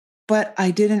 But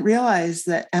I didn't realize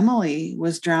that Emily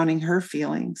was drowning her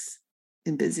feelings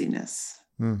in busyness.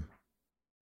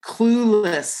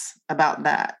 Clueless about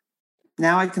that.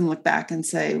 now I can look back and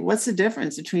say, what's the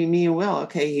difference between me and Will?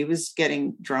 Okay, he was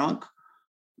getting drunk.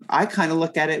 I kind of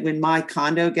look at it when my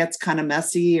condo gets kind of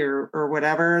messy or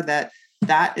whatever,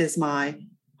 that is my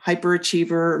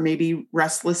hyperachiever, or maybe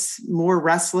more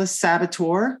restless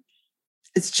saboteur.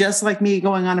 It's just like me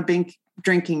going on a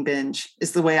drinking binge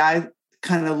is the way I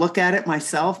kind of look at it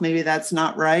myself. Maybe that's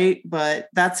not right, but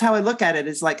that's how I look at it,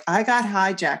 is like, I got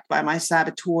hijacked by my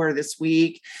saboteur this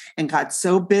week and got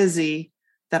so busy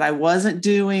that I wasn't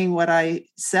doing what I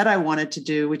said I wanted to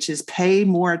do, which is pay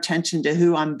more attention to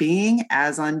who I'm being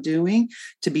as I'm doing,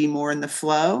 to be more in the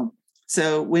flow.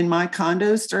 So when my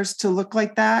condo starts to look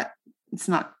like that, it's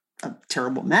not a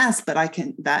terrible mess, but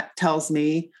that tells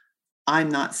me I'm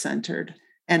not centered.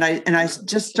 And I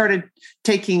just started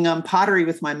taking pottery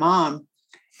with my mom.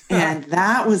 And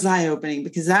that was eye-opening,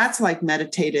 because that's like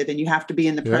meditative, and you have to be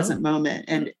in the present moment,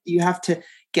 and you have to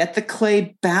get the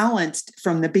clay balanced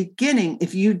from the beginning.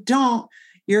 If you don't,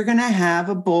 you're going to have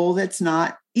a bowl that's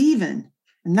not even.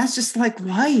 And that's just like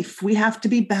life. We have to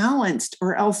be balanced,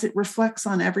 or else it reflects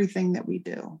on everything that we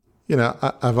do.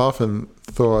 I've often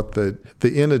thought that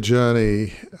the inner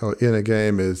journey or inner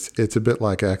game it's a bit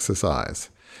like exercise.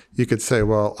 You could say,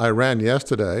 well, I ran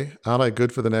yesterday. Aren't I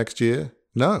good for the next year?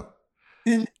 No.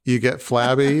 You get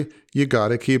flabby. You got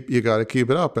to keep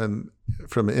it up. And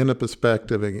from an inner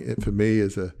perspective, and for me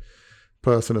as a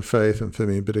person of faith, and for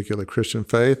me in particular Christian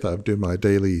faith, I do my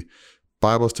daily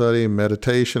Bible study and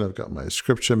meditation. I've got my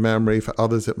scripture memory. For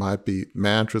others, it might be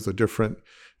mantras or different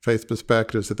faith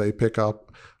perspectives that they pick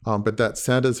up. But that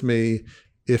centers me.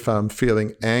 If I'm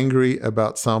feeling angry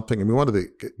about something, I mean, one of the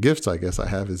gifts I guess I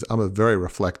have is I'm a very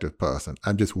reflective person.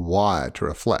 I'm just wired to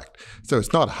reflect. So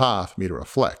it's not hard for me to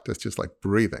reflect. It's just like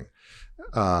breathing.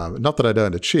 Not that I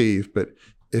don't achieve, but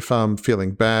if I'm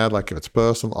feeling bad, like if it's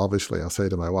personal, obviously I'll say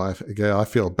to my wife, again, I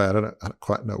feel bad. I don't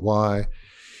quite know why.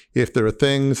 If there are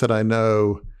things that I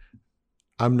know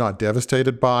I'm not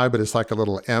devastated by, but it's like a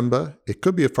little ember. It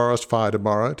could be a forest fire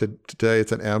tomorrow. Today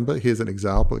it's an ember. Here's an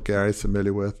example that Gary's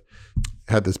familiar with.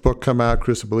 Had this book come out,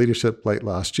 Crucible Leadership, late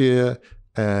last year,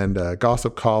 and a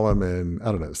gossip column in,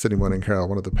 Sydney Morning Herald,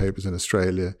 one of the papers in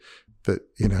Australia that,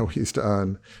 we used to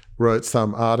own, wrote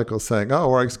some article saying, oh,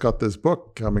 Oreg's got this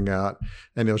book coming out,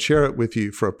 and he'll share it with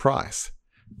you for a price.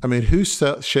 I mean, who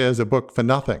shares a book for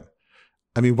nothing?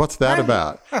 I mean, what's that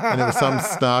about? And it was some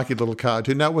snarky little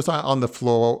cartoon. Now, was I on the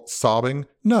floor sobbing?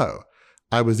 No.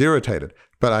 I was irritated.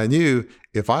 But I knew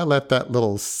if I let that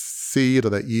little seed or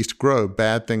that yeast grow,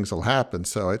 bad things will happen.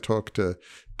 So I talked to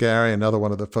Gary, another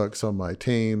one of the folks on my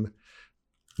team,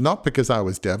 not because I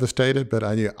was devastated, but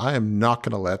I knew I am not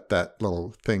going to let that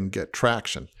little thing get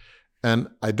traction. And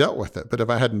I dealt with it. But if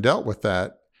I hadn't dealt with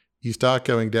that, you start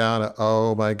going down,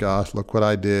 oh my gosh, look what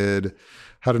I did.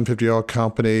 150-year-old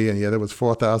company, and there was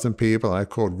 4,000 people, and I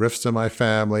called rifts in my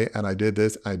family, and I did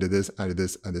this, I did this, I did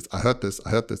this, I did this, I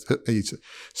hurt this. And you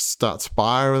start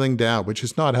spiraling down, which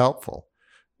is not helpful.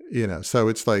 So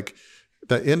it's like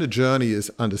that inner journey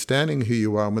is understanding who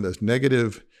you are, and when those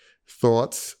negative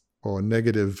thoughts or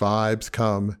negative vibes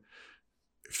come,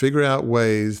 figure out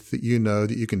ways that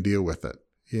that you can deal with it.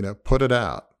 Put it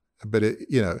out. But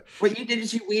what you did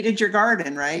is you weeded your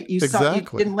garden, right? You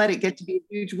didn't let it get to be a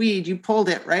huge weed. You pulled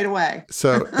it right away.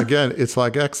 So again, it's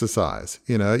like exercise.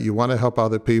 You want to help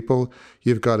other people.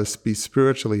 You've got to be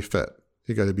spiritually fit.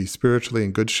 You got to be spiritually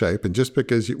in good shape. And just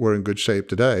because we're in good shape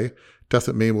today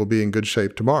doesn't mean we'll be in good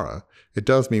shape tomorrow. It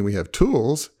does mean we have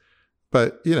tools,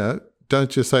 but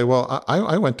don't just say, well,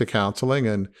 I went to counseling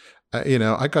and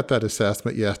I got that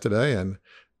assessment yesterday, and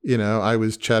I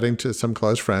was chatting to some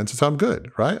close friends, so I'm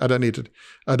good, right? I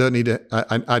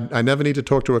never need to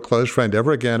talk to a close friend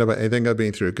ever again about anything I've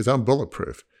been through because I'm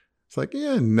bulletproof. It's like,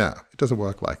 no, it doesn't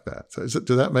work like that. So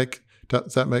does that make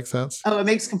sense? Oh, it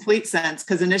makes complete sense.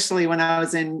 Because initially when I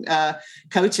was in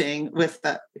coaching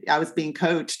I was being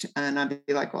coached, and I'd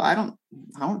be like, well, I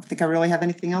don't think I really have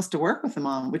anything else to work with them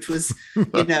on, which was,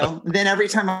 then every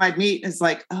time I'd meet, it's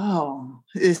like, oh,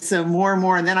 so more and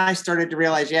more. And then I started to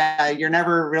realize, you're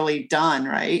never really done.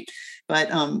 Right.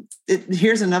 But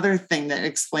here's another thing that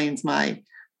explains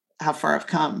how far I've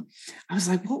come. I was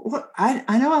like,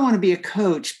 I know I want to be a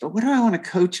coach, but what do I want to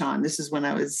coach on? This is when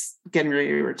I was getting ready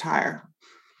to retire.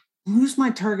 Who's my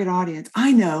target audience?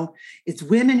 I know it's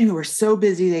women who are so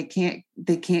busy they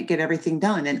can't get everything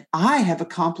done. And I have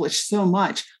accomplished so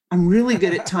much. I'm really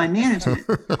good at time management.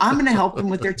 I'm going to help them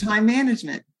with their time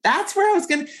management. That's where I was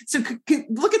going to. So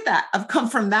look at that. I've come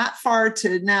from that far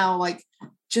to now, like,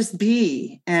 just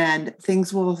be, and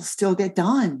things will still get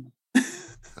done.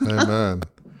 Amen.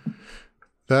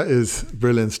 That is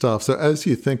brilliant stuff. So as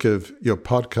you think of your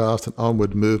podcast and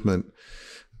onward movement,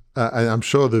 And I'm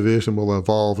sure the vision will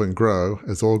evolve and grow,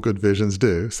 as all good visions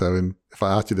do. So if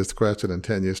I ask you this question in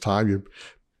 10 years' time,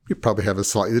 you probably have a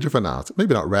slightly different answer.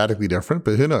 Maybe not radically different,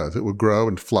 but who knows? It will grow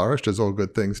and flourish, as all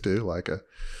good things do, like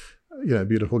a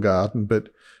beautiful garden. But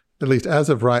at least as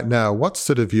of right now, what's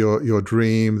sort of your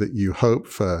dream that you hope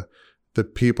for the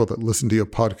people that listen to your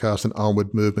podcast and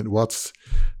Onward Movement?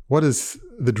 What is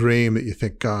the dream that you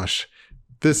think, gosh,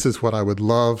 this is what I would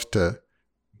love to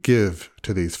give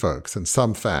to these folks in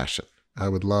some fashion? I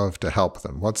would love to help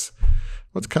them. What's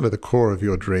kind of the core of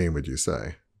your dream, would you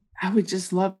say? I would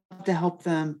just love to help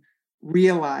them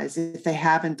realize, if they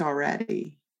haven't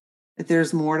already, that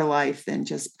there's more to life than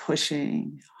just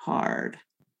pushing hard.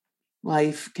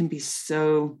 Life can be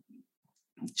so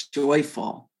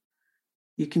joyful.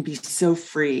 You can be so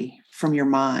free from your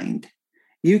mind.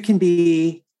 You can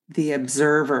be the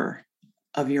observer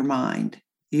of your mind.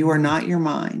 You are not your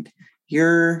mind.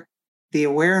 You're the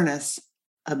awareness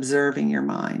observing your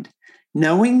mind.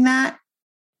 Knowing that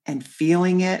and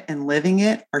feeling it and living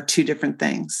it are two different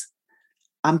things.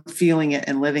 I'm feeling it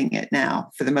and living it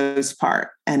now for the most part,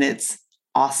 and it's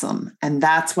awesome. And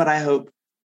that's what I hope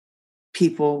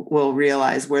people will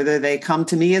realize, whether they come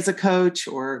to me as a coach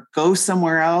or go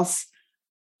somewhere else,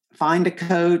 find a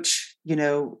coach.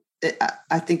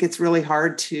 I think it's really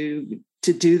hard to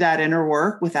do that inner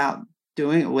work without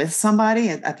doing it with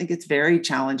somebody. I think it's very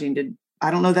challenging I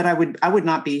don't know that I would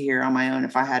not be here on my own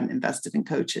if I hadn't invested in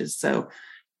coaches. So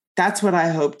that's what I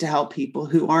hope to help people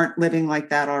who aren't living like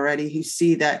that already, who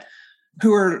see that,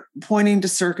 who are pointing to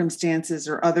circumstances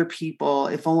or other people,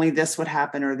 if only this would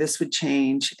happen or this would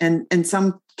change. And in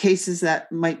some cases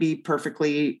that might be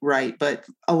perfectly right. But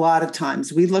a lot of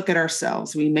times we look at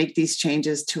ourselves, we make these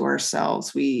changes to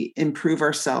ourselves, we improve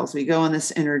ourselves, we go on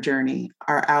this inner journey,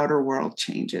 our outer world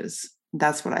changes.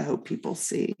 That's what I hope people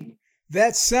see.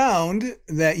 That sound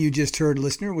that you just heard,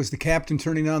 listener, was the captain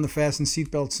turning on the fasten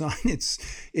seatbelt sign.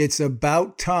 It's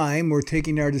about time we're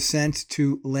taking our descent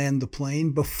to land the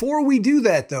plane. Before we do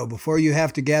that, though, before you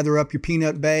have to gather up your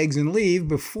peanut bags and leave,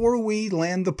 before we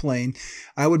land the plane,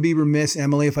 I would be remiss,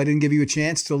 Emily, if I didn't give you a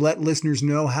chance to let listeners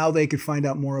know how they could find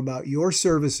out more about your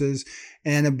services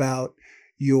and about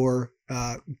your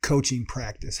coaching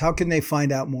practice. How can they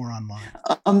find out more online?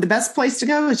 The best place to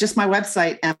go is just my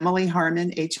website,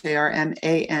 EmilyHarman,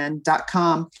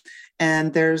 HARMAN.com.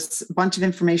 And there's a bunch of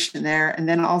information there. And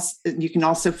then also you can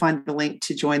also find the link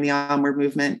to join the Onward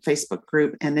Movement Facebook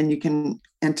group. And then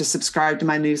to subscribe to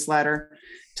my newsletter,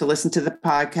 to listen to the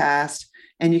podcast.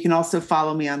 And you can also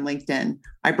follow me on LinkedIn.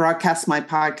 I broadcast my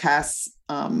podcasts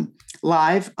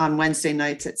live on Wednesday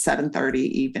nights at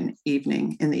 7:30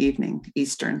 evening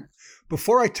Eastern.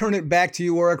 Before I turn it back to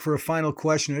you, Warwick, for a final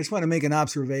question, I just want to make an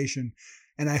observation.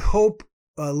 And I hope,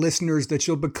 listeners, that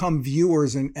you'll become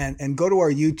viewers and go to our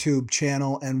YouTube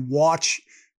channel and watch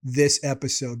this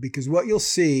episode. Because what you'll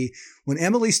see, when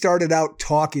Emily started out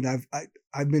talking,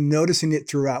 I've been noticing it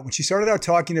throughout. When she started out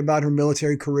talking about her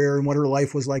military career and what her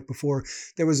life was like before,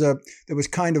 there was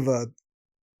kind of a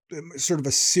sort of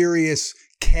a serious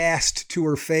cast to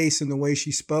her face in the way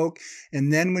she spoke.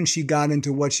 And then when she got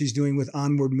into what she's doing with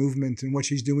Onward Movement and what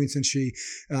she's doing since she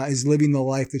is living the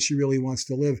life that she really wants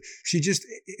to live,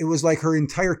 it was like her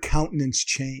entire countenance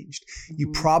changed. Mm-hmm.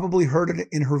 You probably heard it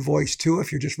in her voice too,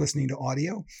 if you're just listening to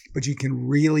audio, but you can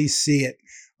really see it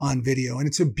on video. And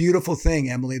it's a beautiful thing,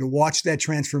 Emily, to watch that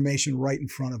transformation right in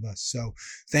front of us. So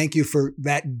thank you for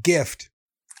that gift.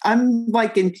 I'm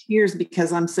like in tears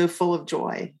because I'm so full of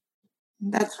joy.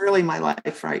 That's really my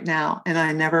life right now. And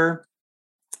I never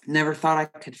thought I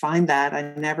could find that.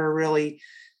 I never really,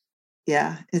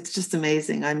 it's just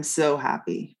amazing. I'm so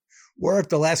happy. Warwick,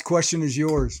 the last question is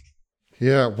yours.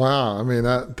 Yeah. Wow. I mean,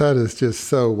 that is just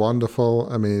so wonderful.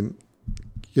 I mean,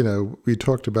 we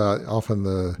talked about often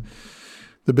the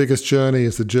biggest journey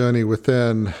is the journey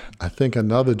within. I think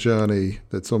another journey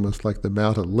that's almost like the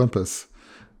Mount Olympus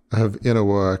of inner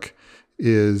work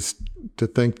is to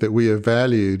think that we are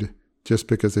valued just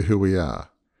because of who we are.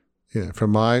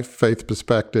 From my faith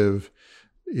perspective,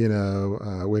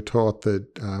 we're taught that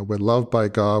we're loved by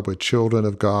God, we're children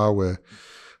of God, we're,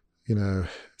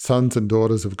 sons and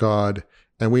daughters of God,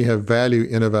 and we have value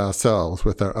in of ourselves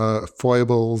with our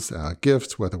foibles, our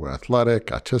gifts, whether we're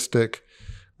athletic, artistic,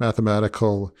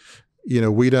 mathematical.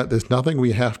 There's nothing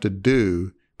we have to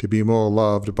do to be more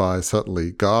loved by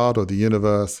certainly God or the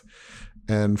universe.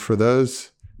 And for those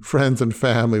friends and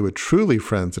family, we're truly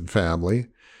friends and family,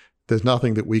 there's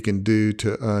nothing that we can do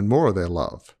to earn more of their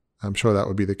love. I'm sure that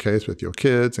would be the case with your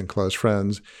kids and close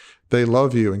friends. They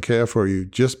love you and care for you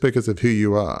just because of who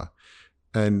you are.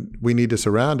 And we need to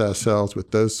surround ourselves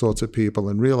with those sorts of people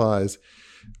and realize,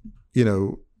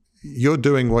 you're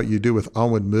doing what you do with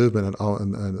Onward Movement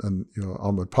and your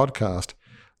Onward podcast,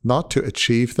 not to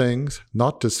achieve things,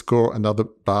 not to score another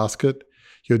basket.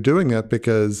 You're doing it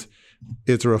because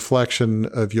it's a reflection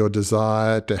of your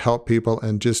desire to help people,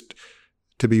 and just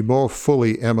to be more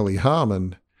fully Emily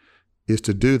Harman is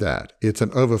to do that. It's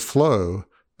an overflow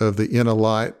of the inner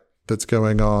light that's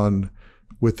going on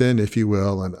within, if you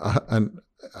will. And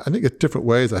I think it's different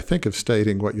ways, I think, of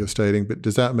stating what you're stating, but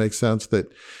does that make sense that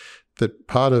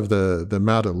part of the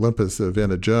Mount Olympus of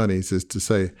inner journeys is to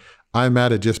say, I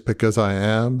matter just because I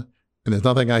am, and there's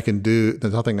nothing I can do,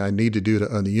 there's nothing I need to do to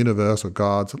earn the universe or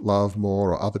God's love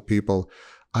more or other people.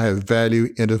 I have value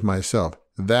in of myself.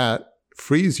 That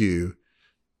frees you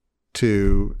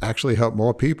to actually help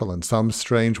more people in some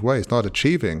strange way. It's not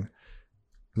achieving.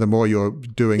 The more you're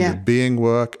doing the being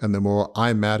work and the more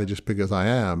I matter just because I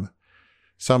am,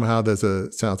 somehow sounds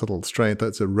a little strange,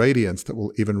 that's a radiance that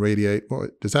will even radiate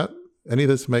more. Does that, any of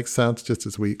this make sense just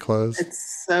as we close?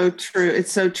 It's so true.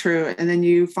 It's so true. And then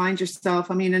you find yourself,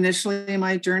 initially in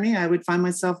my journey, I would find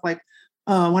myself like,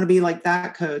 oh, I want to be like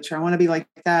that coach, or I want to be like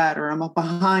that, or I'm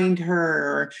behind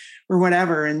her, or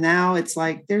whatever. And now it's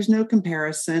like, there's no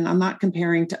comparison. I'm not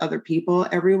comparing to other people.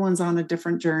 Everyone's on a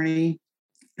different journey.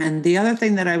 And the other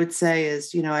thing that I would say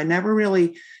is, I never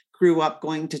really grew up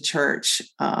going to church.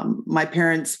 My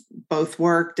parents both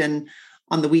worked, and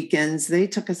on the weekends, they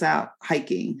took us out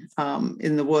hiking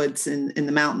in the woods, in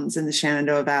the mountains, in the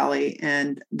Shenandoah Valley,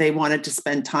 and they wanted to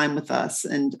spend time with us.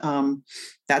 And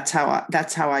that's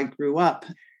how I grew up.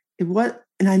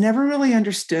 And I never really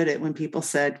understood it when people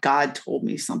said, God told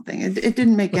me something. It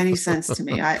didn't make any sense to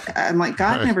me. I'm like,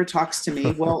 God never talks to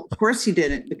me. Well, of course he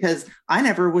didn't, because I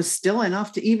never was still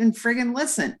enough to even friggin'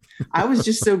 listen. I was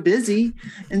just so busy.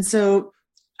 And so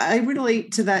I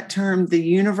relate to that term, the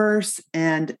universe,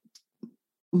 and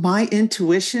my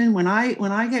intuition. When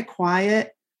I get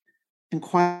quiet and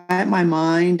quiet my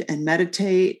mind and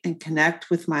meditate and connect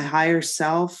with my higher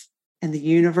self and the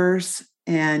universe,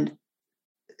 and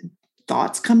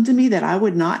thoughts come to me that I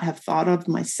would not have thought of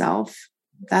myself,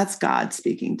 that's God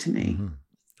speaking to me.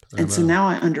 Mm-hmm. And so now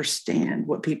I understand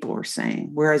what people were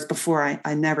saying, whereas before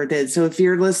I never did. So if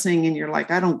you're listening and you're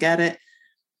like, I don't get it,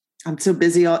 I'm so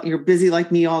busy, you're busy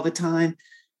like me all the time,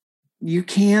 you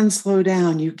can slow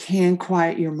down, you can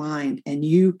quiet your mind, and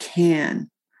you can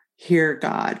hear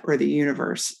God or the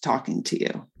universe talking to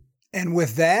you. And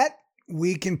with that,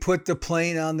 we can put the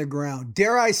plane on the ground.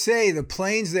 Dare I say, the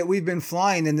planes that we've been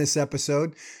flying in this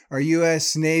episode are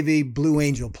U.S. Navy Blue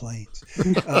Angel planes.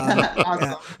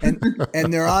 Awesome.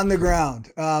 and they're on the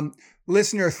ground.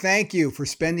 Listener, thank you for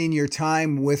spending your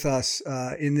time with us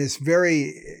in this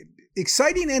very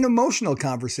exciting and emotional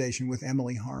conversation with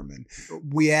Emily Harman.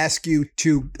 We ask you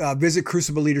to visit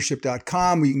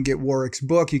crucibleleadership.com, where you can get Warwick's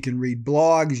book, you can read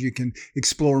blogs, you can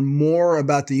explore more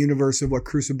about the universe of what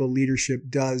Crucible Leadership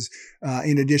does,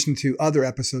 in addition to other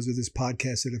episodes of this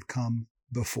podcast that have come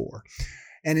before.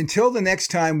 And until the next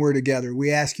time we're together, we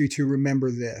ask you to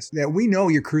remember this, that we know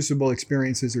your Crucible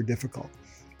experiences are difficult.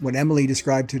 What Emily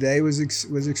described today was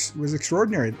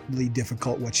extraordinarily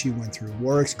difficult, what she went through.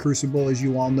 Warwick's Crucible, as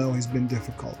you all know, has been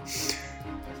difficult.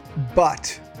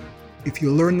 But if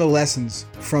you learn the lessons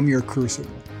from your Crucible,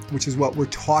 which is what we're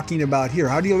talking about here,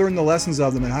 how do you learn the lessons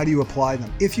of them and how do you apply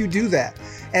them? If you do that,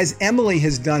 as Emily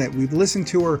has done it, we've listened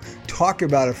to her talk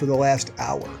about it for the last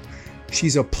hour.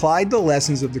 She's applied the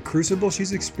lessons of the Crucible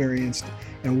she's experienced,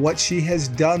 and what she has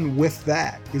done with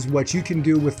that is what you can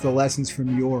do with the lessons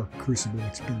from your Crucible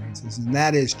experiences. And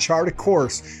that is chart a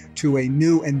course to a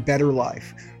new and better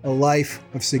life, a life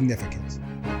of significance.